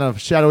cool kind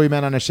of shadowy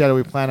man on a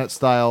shadowy planet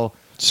style.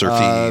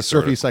 Surfy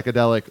sort surfy of.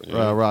 psychedelic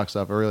rock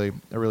stuff. I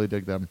really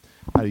dig them.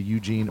 Out of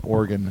Eugene,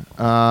 Oregon.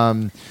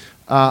 All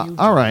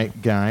right,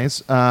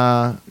 guys.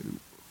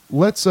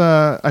 Let's.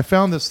 I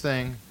found this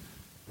thing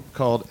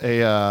called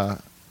a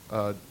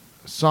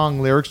song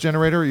lyrics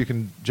generator. You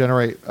can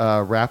generate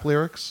rap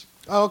lyrics.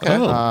 Oh, okay.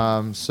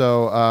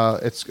 So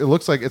it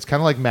looks like it's kind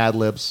of like Mad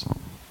Libs.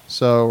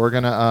 So we're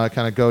gonna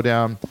kind of go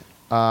down.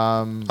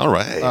 All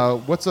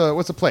right. What's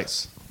a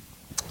place?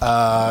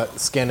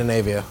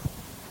 Scandinavia.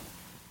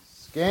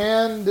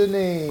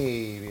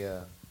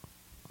 Scandinavia.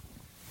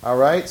 All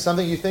right.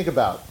 Something you think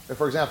about.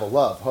 For example,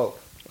 love,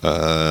 hope,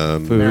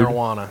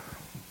 Marijuana.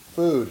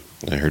 food.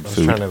 I heard I was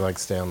food. trying to like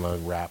stay on the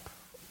rap.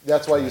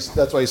 That's why you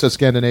said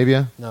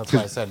Scandinavia. No, that's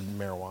why I said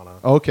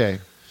marijuana. Okay.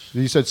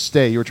 You said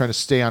stay. You were trying to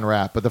stay on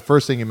rap, but the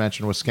first thing you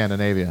mentioned was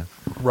Scandinavia.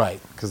 Right,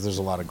 because there's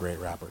a lot of great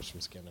rappers from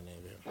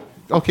Scandinavia.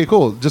 Okay,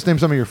 cool. Just name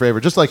some of your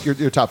favorite, just like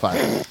your top 5.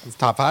 It's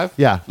top 5?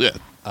 Yeah. Yeah.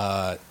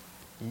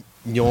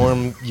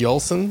 Jorm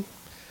Jolson.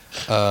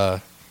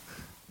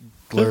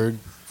 Glurg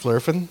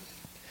Flurfin.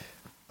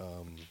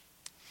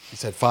 You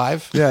said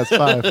 5? Yeah, it's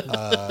 5.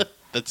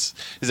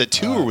 Is that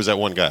 2 or was that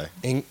one guy?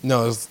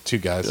 No, it was 2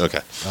 guys. Okay.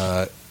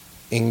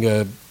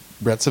 Inga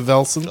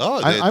Bretzevelsen.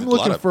 Oh, I'm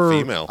looking for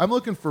female. I'm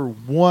looking for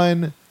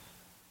one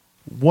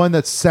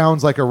that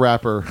sounds like a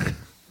rapper,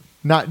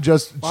 not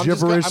just Well,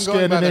 gibberish I'm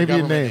going by their Scandinavian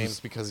government names.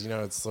 because, you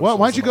know, it's Well,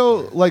 why don't you go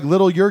socialism like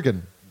Little Jurgen?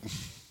 up there.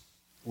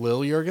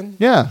 Lil Jurgen?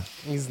 Yeah.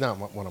 He's not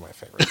one of my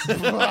favorites.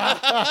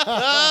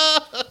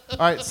 All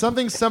right,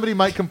 something somebody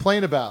might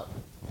complain about.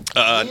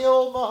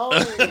 Neil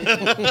Mahoney.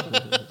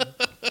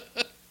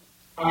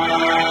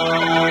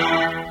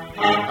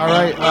 All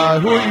right,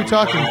 who are you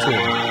talking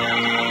to?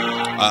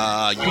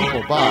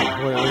 People, Bob.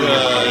 Wait.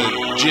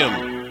 Jim.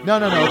 No.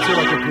 It's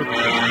like a group of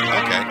people.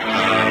 Okay.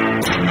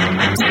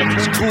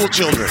 School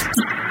children.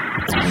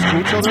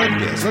 School children?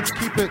 Let's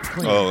keep it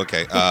clean. Oh,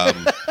 okay.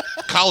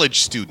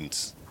 College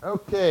students.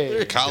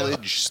 Okay.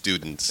 College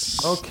students.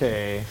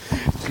 Okay.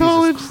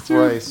 College Jesus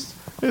students.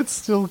 Christ. It's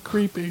still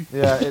creepy.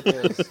 Yeah, it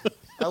is.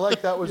 I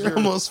like that was You're your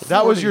almost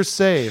that was 40. your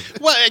save.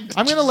 What?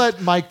 I'm gonna let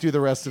Mike do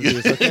the rest of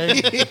these.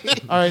 Okay.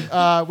 All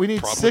right. We need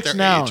Problem 6 with their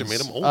nouns. age, it made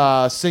 'em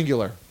old.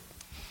 Singular.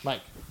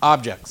 Mike.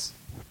 Objects.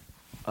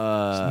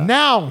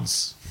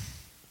 Nouns.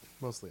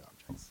 Mostly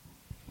objects.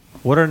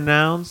 What are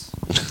nouns?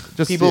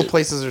 Just People,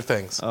 places, or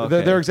things.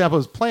 Okay. Their example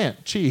is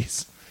plant,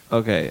 cheese.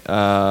 Okay.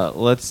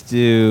 Let's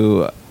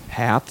do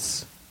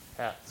hats.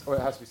 Hats. Oh,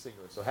 it has to be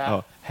singular. So hat,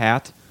 Oh,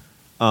 hat.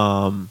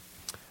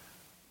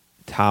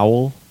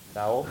 Towel.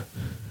 towel,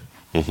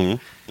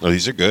 Oh,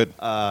 these are good.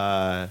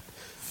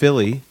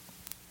 Philly.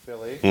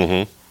 Philly.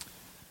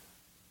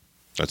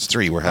 That's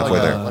 3. We're halfway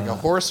Like, there. like a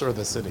horse or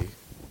the city?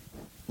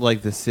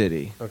 Like the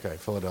city. Okay,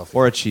 Philadelphia.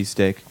 Or a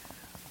cheesesteak.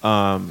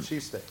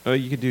 Cheesesteak. Oh,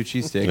 you could do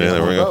cheesesteak Yeah,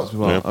 there we go. as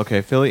well. Yeah.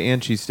 Okay, Philly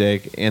and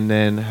cheesesteak. And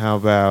then how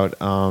about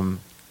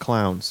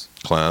clowns?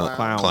 Clown.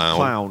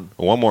 Clown.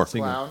 One more.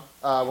 Single.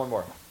 Clown. One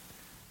more.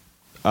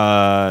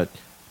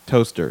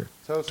 Toaster.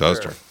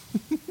 Toaster.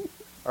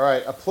 All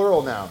right. A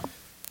plural noun.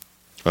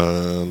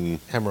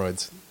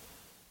 Hemorrhoids.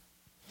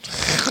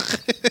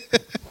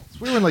 It's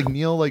weird when like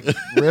Neil like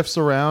riffs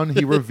around.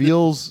 He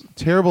reveals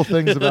terrible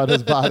things about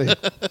his body.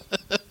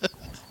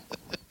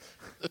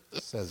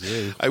 Says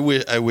you. I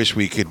wish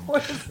we could.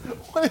 What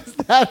is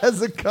that as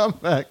a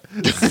comeback?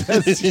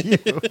 Says you.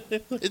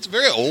 It's a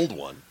very old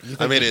one.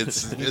 I mean,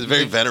 it's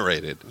very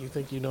venerated. You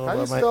think you know How do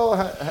you about my spell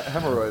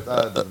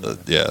hemorrhoid?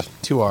 Yeah.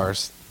 2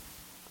 R's?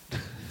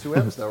 2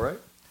 M's though, right?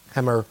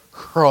 Hemorrhoids.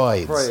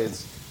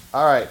 Hemorrhoids.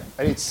 All right.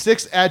 I need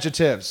 6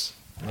 adjectives.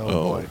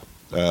 Oh,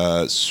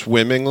 boy.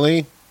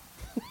 Swimmingly.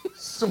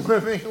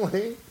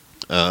 Swimmingly.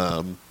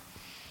 No,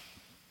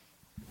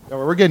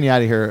 we're getting you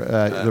out of here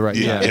the right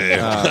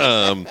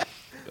time.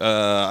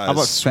 How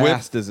about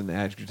fast as an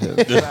adjective?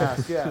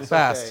 Fast, yes.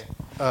 Fast.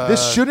 Okay.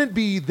 This shouldn't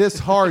be this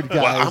hard,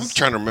 guys. Well, I'm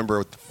trying to remember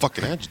what the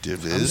fucking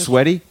adjective is.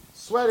 Sweaty?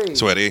 Sweaty.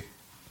 Sweaty.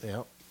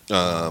 Yep.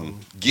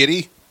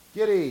 Giddy.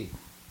 Giddy.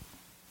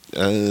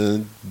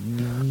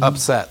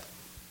 Upset.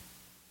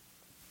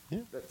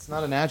 That's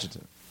not an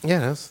adjective.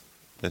 Yeah, it is.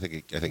 I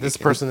think This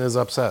person is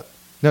upset.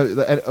 No,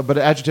 but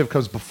an adjective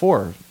comes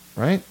before,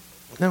 right?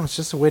 No, it's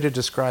just a way to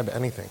describe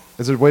anything.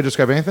 Is it a way to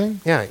describe anything?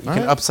 Yeah, you All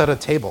can right. upset a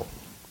table.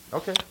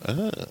 Okay.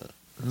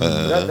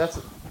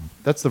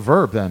 That's the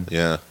verb then.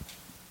 Yeah.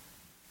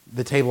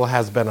 The table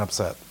has been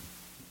upset.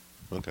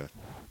 Okay.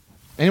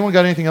 Anyone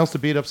got anything else to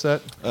beat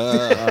upset?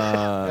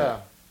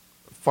 Yeah.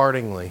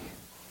 Fartingly.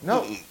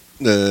 No.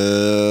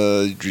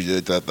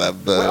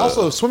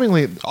 Also,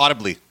 swimmingly.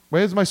 Audibly.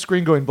 Why is my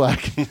screen going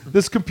black?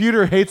 This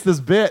computer hates this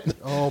bit.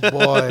 Oh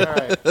boy! All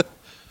right.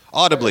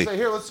 Audibly. So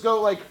here, let's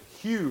go like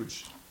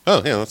huge. Oh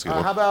yeah, that's a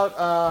good. How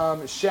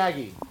about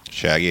Shaggy?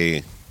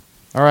 Shaggy.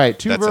 All right,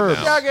 two That's a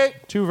verbs. noun. Shaggy.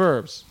 Two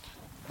verbs.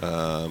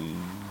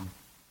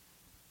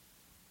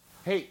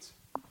 Hate.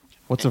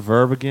 What's a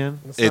verb again?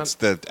 It's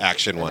the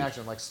action one.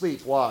 Action, like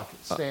sleep, walk,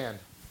 stand.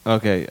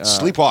 Okay.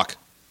 Sleepwalk.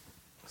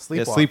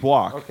 Yeah,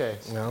 sleepwalk. Okay.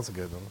 Yeah, that's a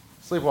good one.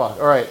 Sleepwalk.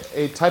 All right.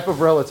 A type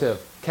of relative.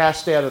 Cash,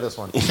 stay out of this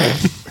one.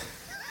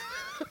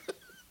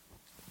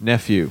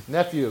 Nephew.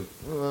 Nephew.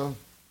 Oh,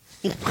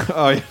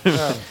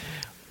 yeah.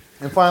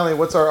 And finally,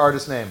 what's our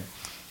artist name?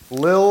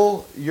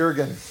 Lil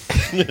Jurgen.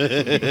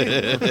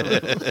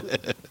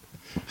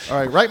 All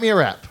right, write me a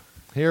rap.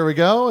 Here we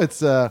go.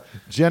 It's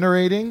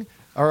generating.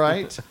 All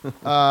right.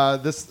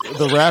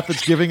 The rap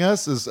it's giving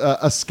us is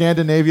a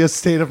Scandinavia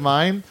state of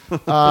mind.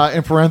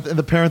 And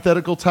the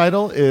parenthetical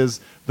title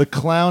is The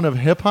Clown of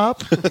Hip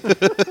Hop.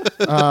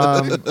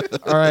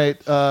 All right.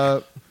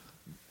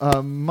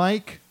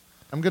 Mike,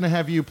 I'm going to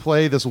have you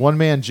play this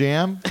one-man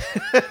jam.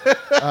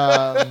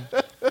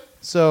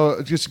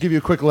 So just to give you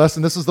a quick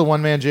lesson, this is the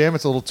one-man jam.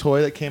 It's a little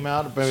toy that came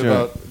out maybe Sure.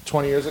 about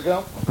 20 years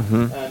ago.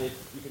 And you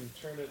can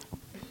turn it.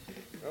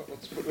 Oh,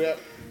 let's put it up.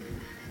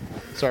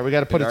 Sorry, we got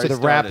to put it to the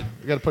already rap.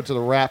 started. We got to put it to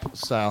the rap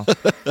style.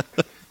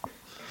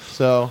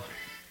 So.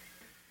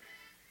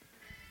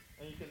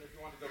 And you can, if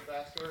you want to go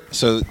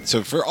faster.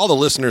 So for all the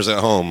listeners at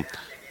home,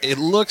 it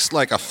looks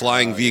like a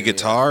flying V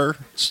guitar.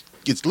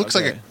 It looks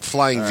like a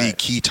flying V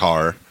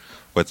keytar,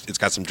 but it's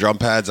got some drum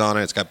pads on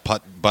it. It's got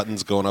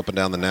buttons going up and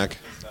down the neck.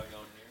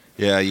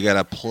 Yeah, you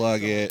gotta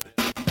plug it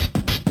and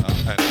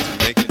to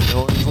make it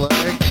noise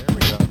like. There we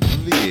go.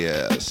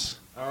 Yes.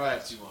 All right.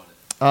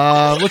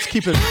 Let's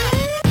keep it.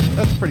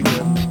 That's pretty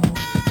good.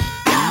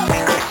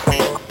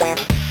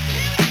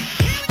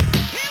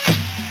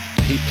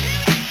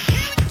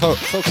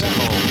 Folks at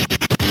home,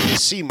 you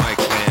see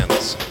Mike's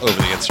hands over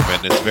the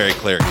instrument, and it's very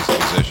clear he's a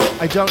musician.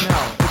 I don't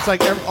know. It's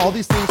like all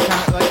these things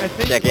kind of like I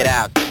think. Check it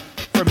out.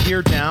 From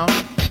here down,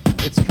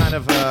 it's kind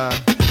of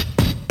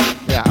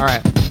yeah. All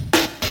right.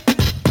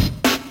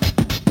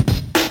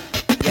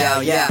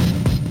 Yeah.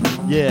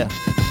 Yeah.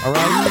 All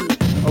right.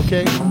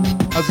 Okay.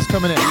 How's this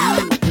coming in?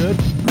 Good.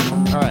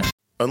 All right.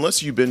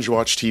 Unless you binge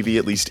watch TV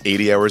at least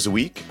 80 hours a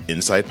week,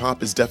 Inside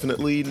Pop is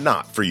definitely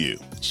not for you.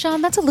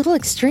 Sean, that's a little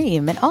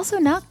extreme and also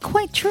not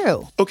quite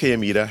true. Okay,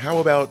 Amita, how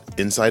about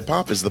Inside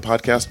Pop is the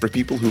podcast for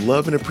people who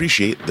love and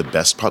appreciate the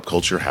best pop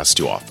culture has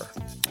to offer?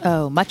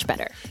 Oh, much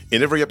better.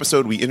 In every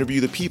episode, we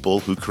interview the people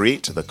who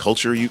create the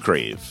culture you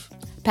crave.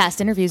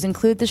 Past interviews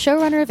include the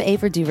showrunner of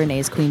Ava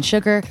DuVernay's Queen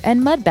Sugar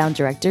and Mudbound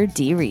director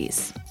Dee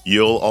Reese.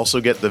 You'll also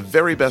get the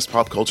very best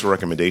pop culture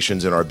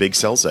recommendations in our Big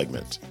Sell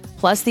segment.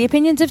 Plus the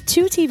opinions of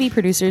two TV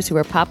producers who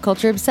are pop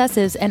culture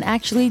obsessives and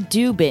actually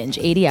do binge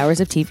 80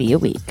 hours of TV a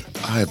week.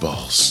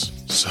 Eyeballs.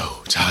 So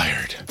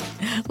tired.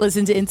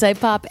 Listen to Inside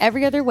Pop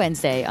every other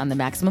Wednesday on the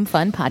Maximum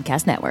Fun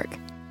Podcast Network.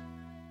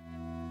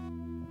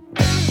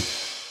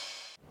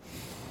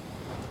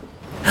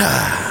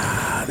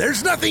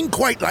 There's nothing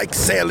quite like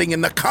sailing in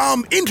the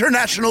calm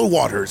international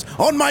waters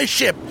on my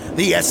ship,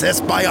 the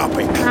SS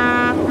Biopic.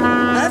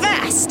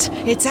 Avast!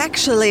 It's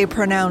actually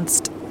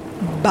pronounced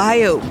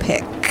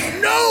biopic.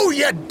 No,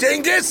 you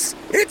dingus!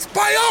 It's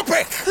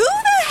biopic! Who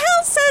the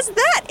hell says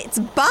that? It's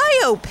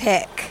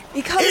biopic.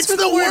 It comes It's from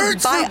the word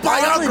words for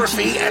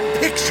biography and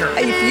picture.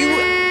 If you...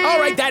 All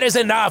right, that is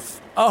enough.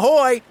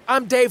 Ahoy,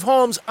 I'm Dave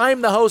Holmes.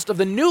 I'm the host of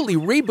the newly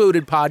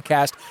rebooted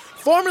podcast,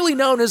 formerly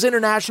known as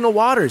International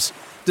Waters,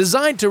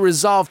 designed to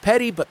resolve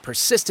petty but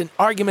persistent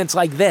arguments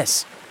like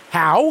this.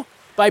 How?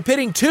 By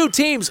pitting two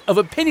teams of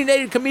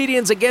opinionated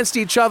comedians against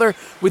each other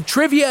with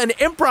trivia and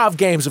improv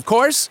games, of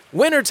course.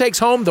 Winner takes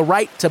home the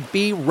right to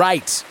be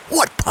right.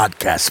 What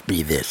podcast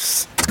be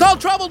this? It's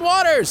called Troubled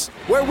Waters,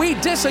 where we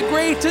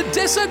disagree to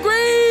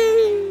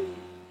disagree.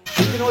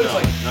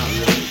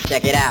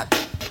 Check it out.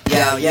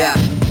 Yo.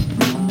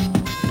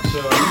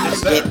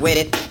 Get with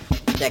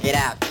it. Check it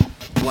out.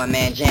 One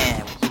man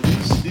jam.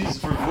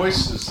 These were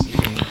voices.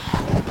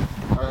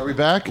 Are we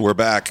back? We're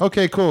back.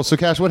 Okay, cool. So,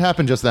 Cash, what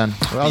happened just then?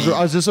 I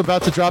was just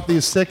about to drop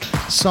these sick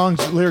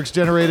songs, lyrics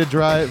generated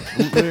drive.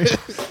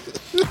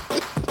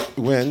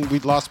 When we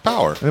lost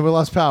power. And we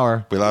lost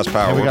power. We lost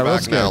power. And we We're got back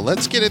let's now. go.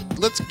 Let's get it.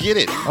 Let's get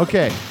it.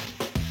 Okay.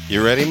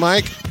 You ready,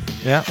 Mike?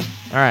 Yeah.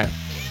 All right.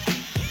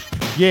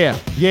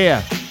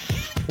 Yeah.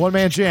 One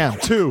man jam.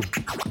 2.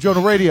 Jonah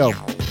Radio.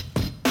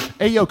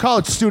 Hey, yo,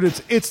 college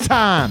students, it's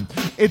time.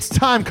 It's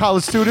time,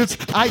 college students.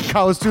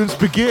 College students,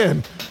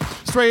 begin.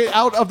 Straight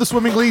out of the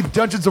swimmingly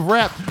dungeons of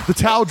rap, the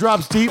towel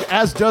drops deep,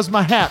 as does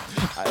my hat.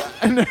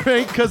 I never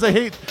hate because I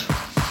hate.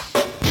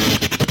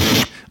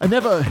 I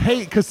never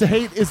hate because the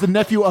hate is the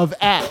nephew of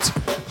at.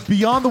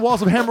 Beyond the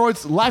walls of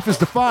hemorrhoids, life is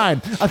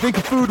defined. I think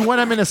of food when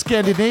I'm in a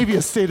Scandinavia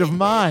state of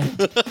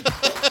mind.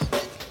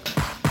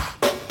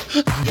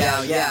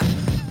 Yo.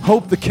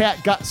 Hope the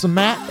cat got some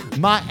mat.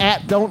 My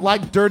at don't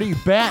like dirty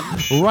bat.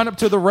 Run up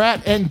to the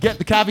rat and get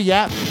the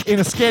caveat in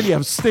a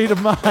Scandia state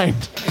of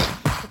mind.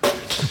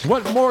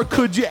 What more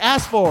could you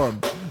ask for him?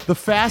 The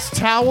fast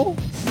towel?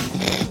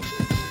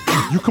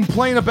 You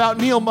complain about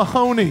Neil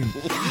Mahoney.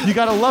 You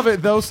gotta love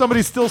it though.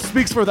 Somebody still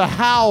speaks for the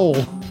howl.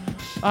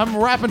 I'm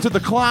rapping to the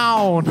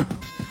clown.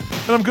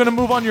 And I'm gonna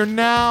move on your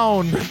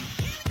noun.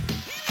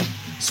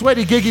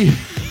 Sweaty giggy.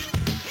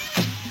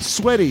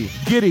 Sweaty,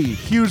 giddy,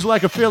 huge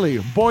like a filly.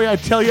 Boy, I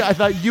tell you, I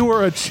thought you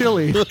were a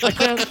chili. I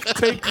can't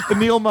take the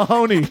Neil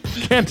Mahoney.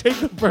 Can't take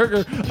the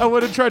burger. I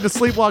would have tried to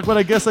sleepwalk, but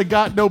I guess I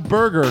got no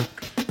burger.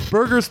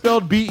 Burger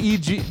spelled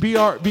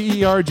B-E-R-G-E-R.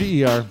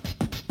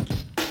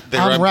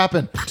 I'm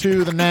rapping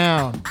to the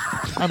noun.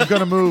 I'm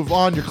gonna move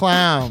on your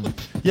clown.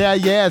 Yeah,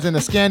 as in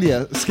a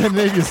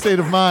Scandinavian state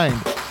of mind.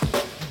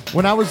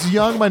 When I was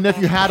young, my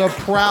nephew had a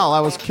prowl. I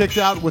was kicked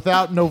out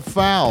without no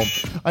foul.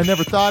 I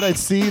never thought I'd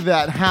see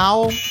that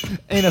howl.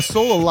 Ain't a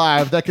soul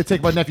alive that could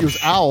take my nephew's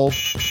owl.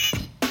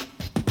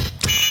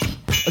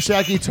 A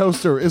shaggy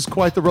toaster is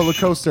quite the roller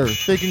coaster.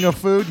 Thinking of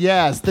food?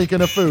 Yes,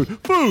 thinking of food.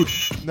 Food!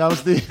 That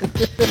was the...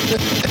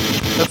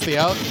 That's the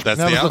out? That's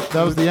the out?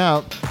 That was the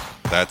out.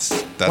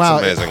 That's Wow,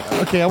 amazing.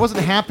 Okay, I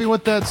wasn't happy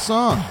with that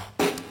song.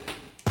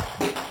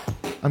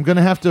 I'm going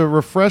to have to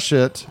refresh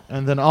it,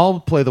 and then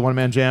I'll play the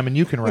one-man jam, and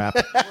you can rap.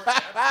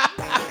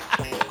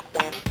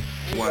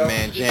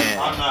 One-man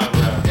jam. I'm not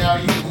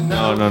rapping.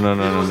 No. All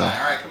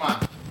right, come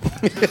on.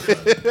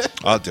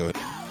 I'll do it.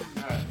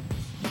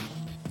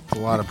 It's a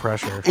lot of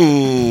pressure.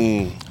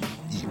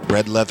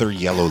 Red leather,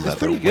 yellow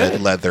leather,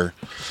 red leather.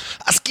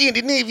 A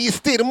Scandinavian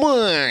state of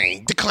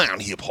mind. The clown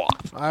hip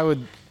hop. I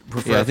would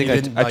prefer. Yeah, I if think you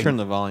I didn't, turned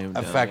the volume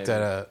down. Affect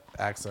at a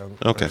accent.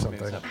 Okay. Or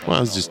something. Well, I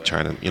was just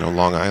trying to,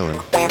 Long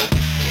Island.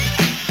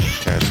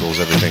 Casuals,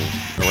 everything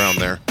around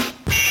there.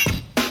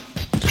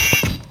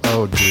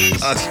 Oh,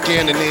 jeez. A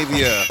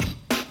Scandinavia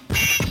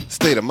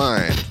state of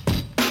mind.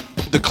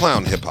 The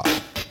clown hip hop.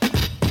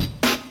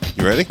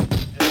 You ready?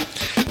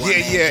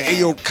 Yeah,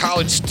 ayo,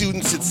 college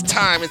students, it's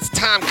time,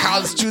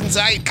 college students,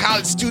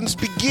 college students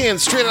begin,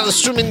 straight out of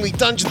Swimmingly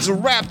Dungeons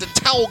of Rap, the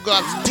towel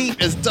goes deep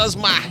as does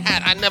my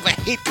hat, I never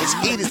hate, cause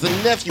hate is the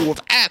nephew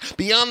of at,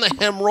 beyond the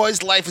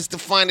hemorrhoids, life is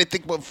defined, I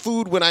think about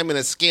food when I'm in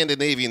a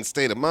Scandinavian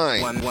state of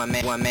mind. One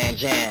man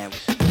jam.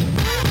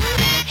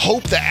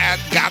 Hope the ad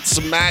got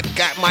some mat,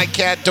 got my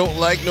cat, don't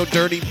like no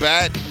dirty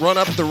bat, run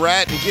up the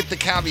rat and get the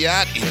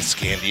caveat, in a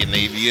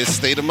Scandinavian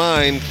state of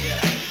mind.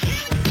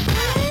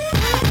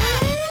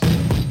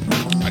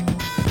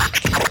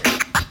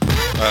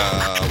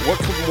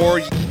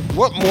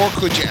 What more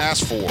could you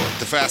ask for?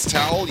 The fast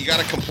towel? You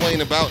gotta complain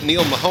about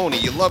Neil Mahoney.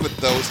 You love it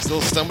though.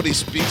 Still somebody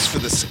speaks for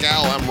the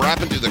scowl. I'm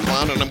rapping to the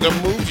clown and I'm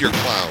gonna move your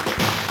clown.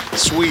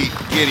 Sweet,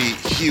 giddy,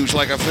 huge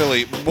like a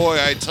filly. Boy,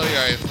 I tell you,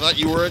 I thought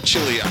you were a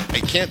chili.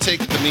 I can't take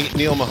the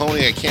Neil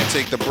Mahoney. I can't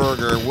take the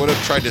burger. Would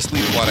have tried to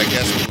sleepwalk. I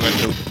guess we went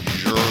to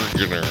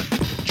Jurgener.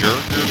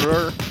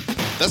 Jurgener?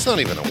 That's not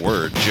even a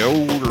word.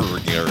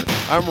 Jurgener.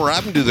 I'm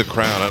rapping to the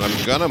crown and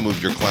I'm gonna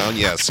move your clown.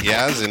 Yes,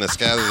 in a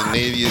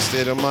Scandinavian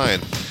state of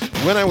mind.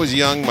 When I was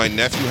young, my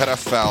nephew had a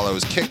foul. I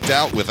was kicked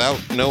out without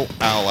no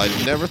owl. I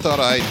never thought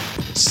I'd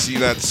see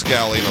that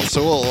scowl. I'm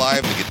so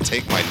alive they could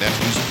take my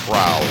nephew's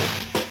prowl.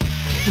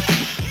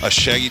 A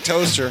shaggy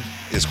toaster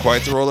is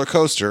quite the roller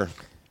coaster.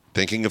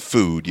 Thinking of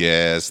food,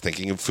 yes,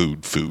 thinking of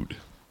food.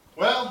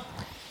 Well,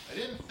 I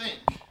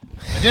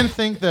didn't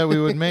think that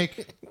we would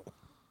make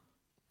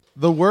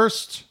the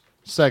worst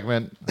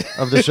segment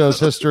of the show's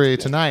history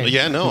tonight.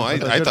 Yeah, no, I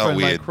thought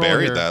we had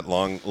buried that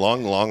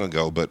long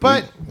ago, but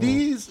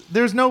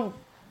there's no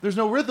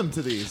rhythm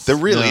to these. There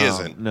really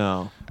isn't.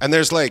 No. And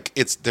there's like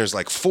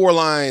 4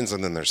 lines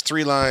and then there's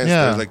 3 lines.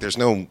 Yeah. There's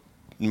no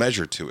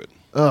measure to it.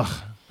 Ugh.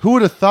 Who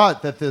would have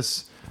thought that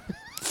this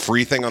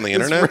free thing on the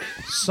internet?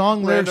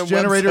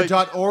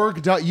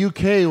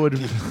 Songlyricsgenerator.org.uk would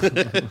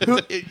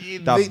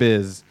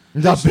 .biz.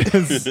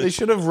 .biz. They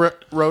should have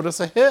wrote us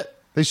a hit.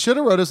 They should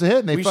have wrote us a hit.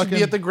 And they We should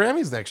be at the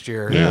Grammys next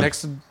year, next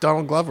to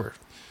Donald Glover.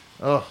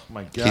 Oh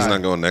my God. He's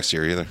not going next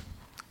year either.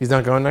 He's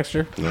not going next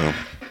year? No.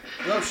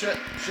 Oh shit!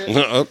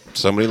 Oh,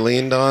 somebody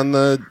leaned on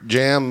the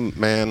jam,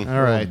 man.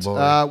 All right.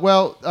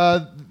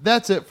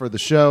 That's it for the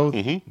show.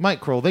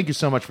 Mike Kroll, thank you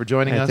so much for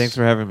joining us. Thanks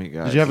for having me,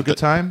 guys. Did you have a good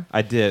time?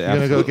 I did. You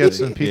gonna go get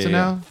some pizza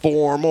now?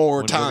 4 more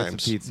Wanna go get some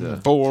times.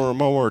 pizza. 4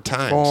 more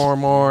times. 4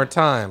 more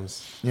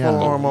times. Yeah.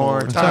 4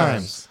 more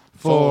times.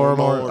 4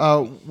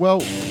 more.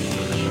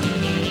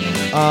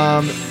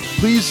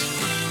 Please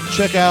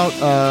check out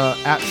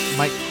at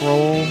Mike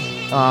Kroll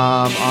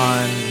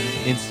on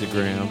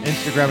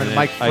Instagram and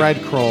Mike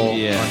Fred Kroll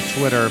on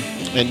Twitter.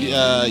 And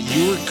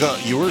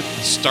you were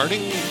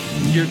starting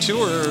your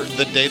tour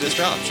the day this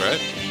drops,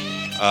 right?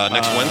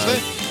 Next Wednesday?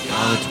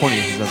 On the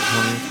 20th. Is that the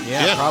 20th?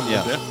 Yeah, probably.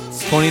 Yeah.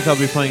 20th I'll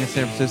be playing in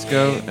San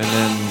Francisco, and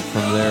then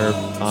from there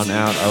on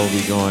out I will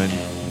be going,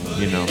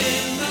 the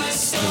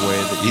way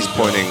that he's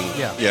pointing.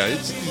 Yeah.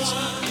 It's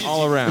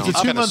all around. It's a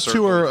 2-month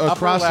tour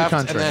across the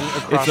country.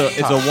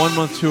 It's a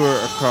 1-month tour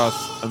across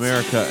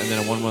America and then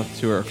a 1-month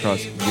tour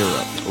across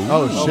Europe.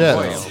 Oh shit!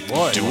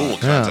 Boy. Dual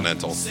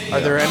continental.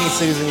 Are there any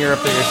cities in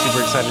Europe that you're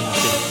super excited to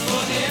see?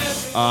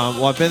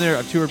 Well, I've been there.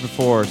 I've toured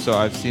before, so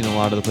I've seen a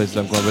lot of the places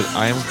I'm going. But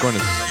I am going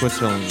to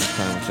Switzerland this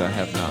time, which I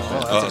have not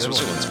been. Oh,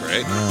 Switzerland's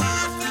great.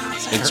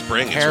 In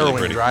spring, it's really Harrowing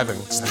pretty. driving.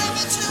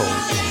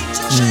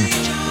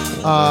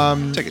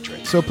 Take a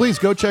train. So please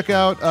go check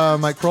out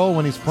Mike Kroll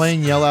when he's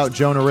playing Yell Out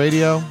Jonah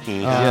Radio.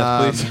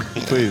 Yes,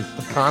 please.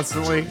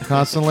 Constantly.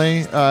 Constantly.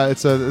 You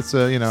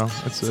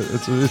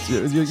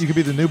could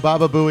be the new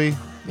Baba Booey.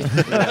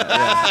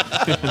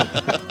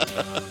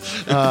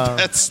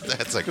 That's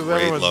a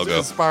great everyone's logo.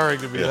 aspiring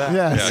to be that.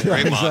 Yes,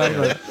 great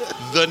exactly. motto.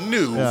 The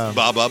new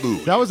Baba Boo.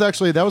 That was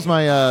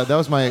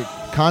my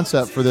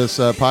concept for this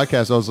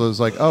podcast. I was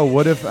like, oh,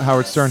 what if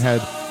Howard Stern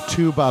had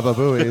two Baba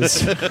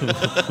Booies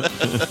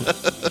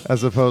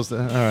as opposed to?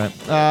 All right,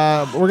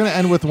 we're gonna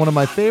end with one of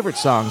my favorite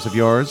songs of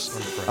yours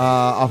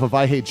off of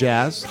I Hate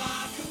Jazz.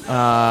 Do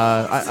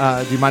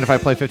you mind if I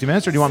play 50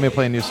 Minutes, or do you want me to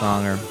play a new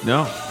song? Or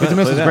No, 50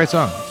 Minutes is a great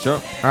song.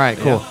 Sure. All right,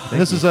 cool. Yeah, And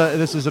this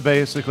is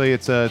basically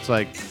it's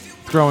like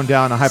throwing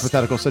down a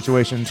hypothetical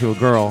situation to a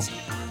girl.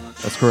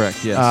 That's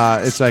correct.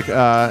 Yes. It's like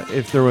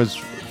if there was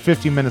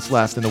 50 minutes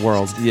left in the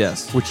world.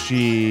 Yes. Would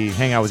she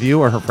hang out with you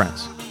or her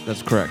friends?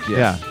 That's correct.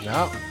 Yes. Yeah.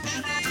 No.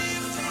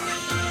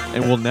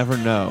 And we'll never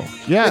know.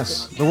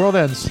 Yes. The world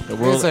ends. The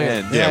world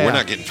ends. Yeah, we're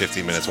not getting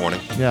 15 minutes warning.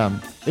 Yeah.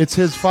 It's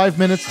his 5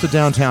 minutes to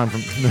downtown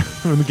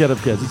from the Get Up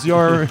Kids. It's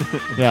your.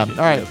 Yeah. All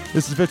right.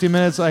 This is 50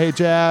 Minutes. I Hate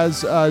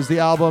Jazz is the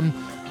album.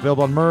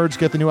 Available on Merge.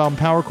 Get the new album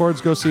Power Chords.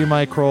 Go see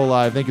Mike Kroll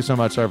live. Thank you so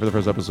much. Sorry for the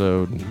first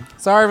episode.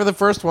 Sorry for the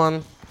first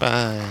one.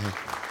 Bye.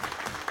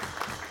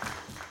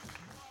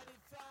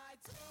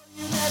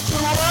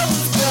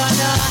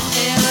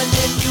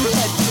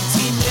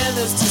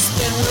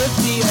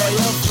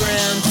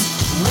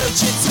 Would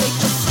you take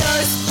the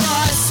first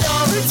bus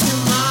over to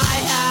my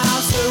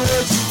house, or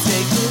would you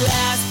take the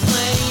last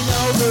plane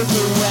over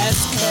the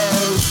West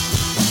Coast?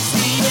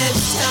 See,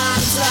 it's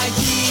times like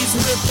these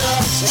with the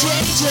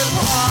change of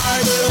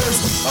heart. It was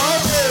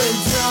over and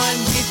done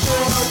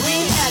before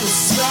we had to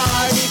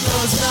start. It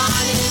goes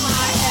on in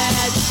my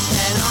head,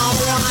 and I'll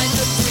wind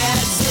up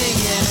dead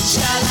singing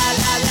cha la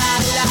la la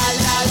la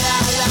la la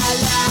la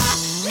la.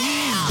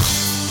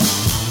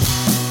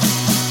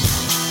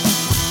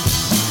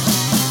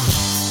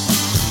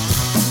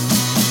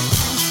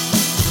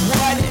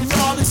 What if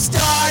all the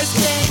stars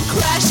came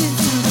crashing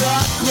to the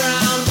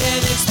ground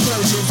and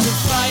explosions of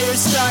fire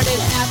started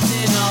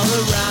happening all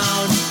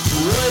around?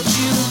 Would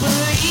you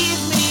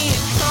believe me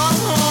and come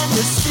home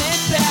to sit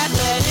back,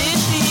 let it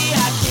be?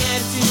 I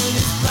can't do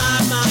this by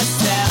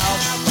myself.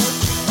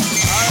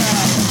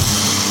 Alright.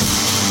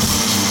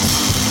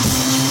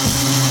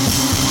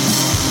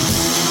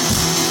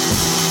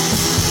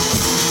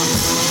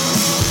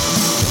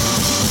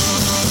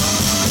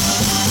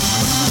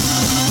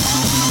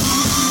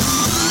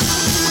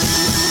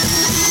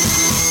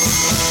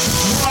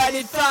 What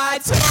if I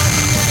told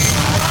you that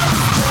I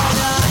was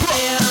gonna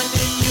end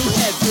and you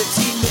had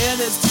 15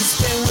 minutes to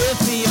spend with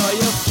me or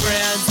your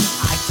friends?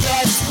 I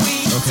guess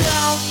we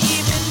don't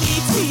even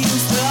need to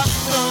use the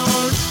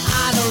phone.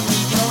 I don't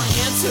need your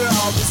answer,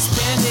 I'll be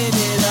spending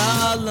it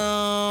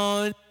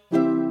alone.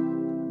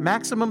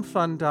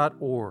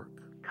 MaximumFun.org.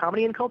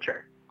 Comedy and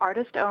culture.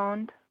 Artist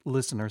owned.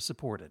 Listener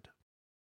supported.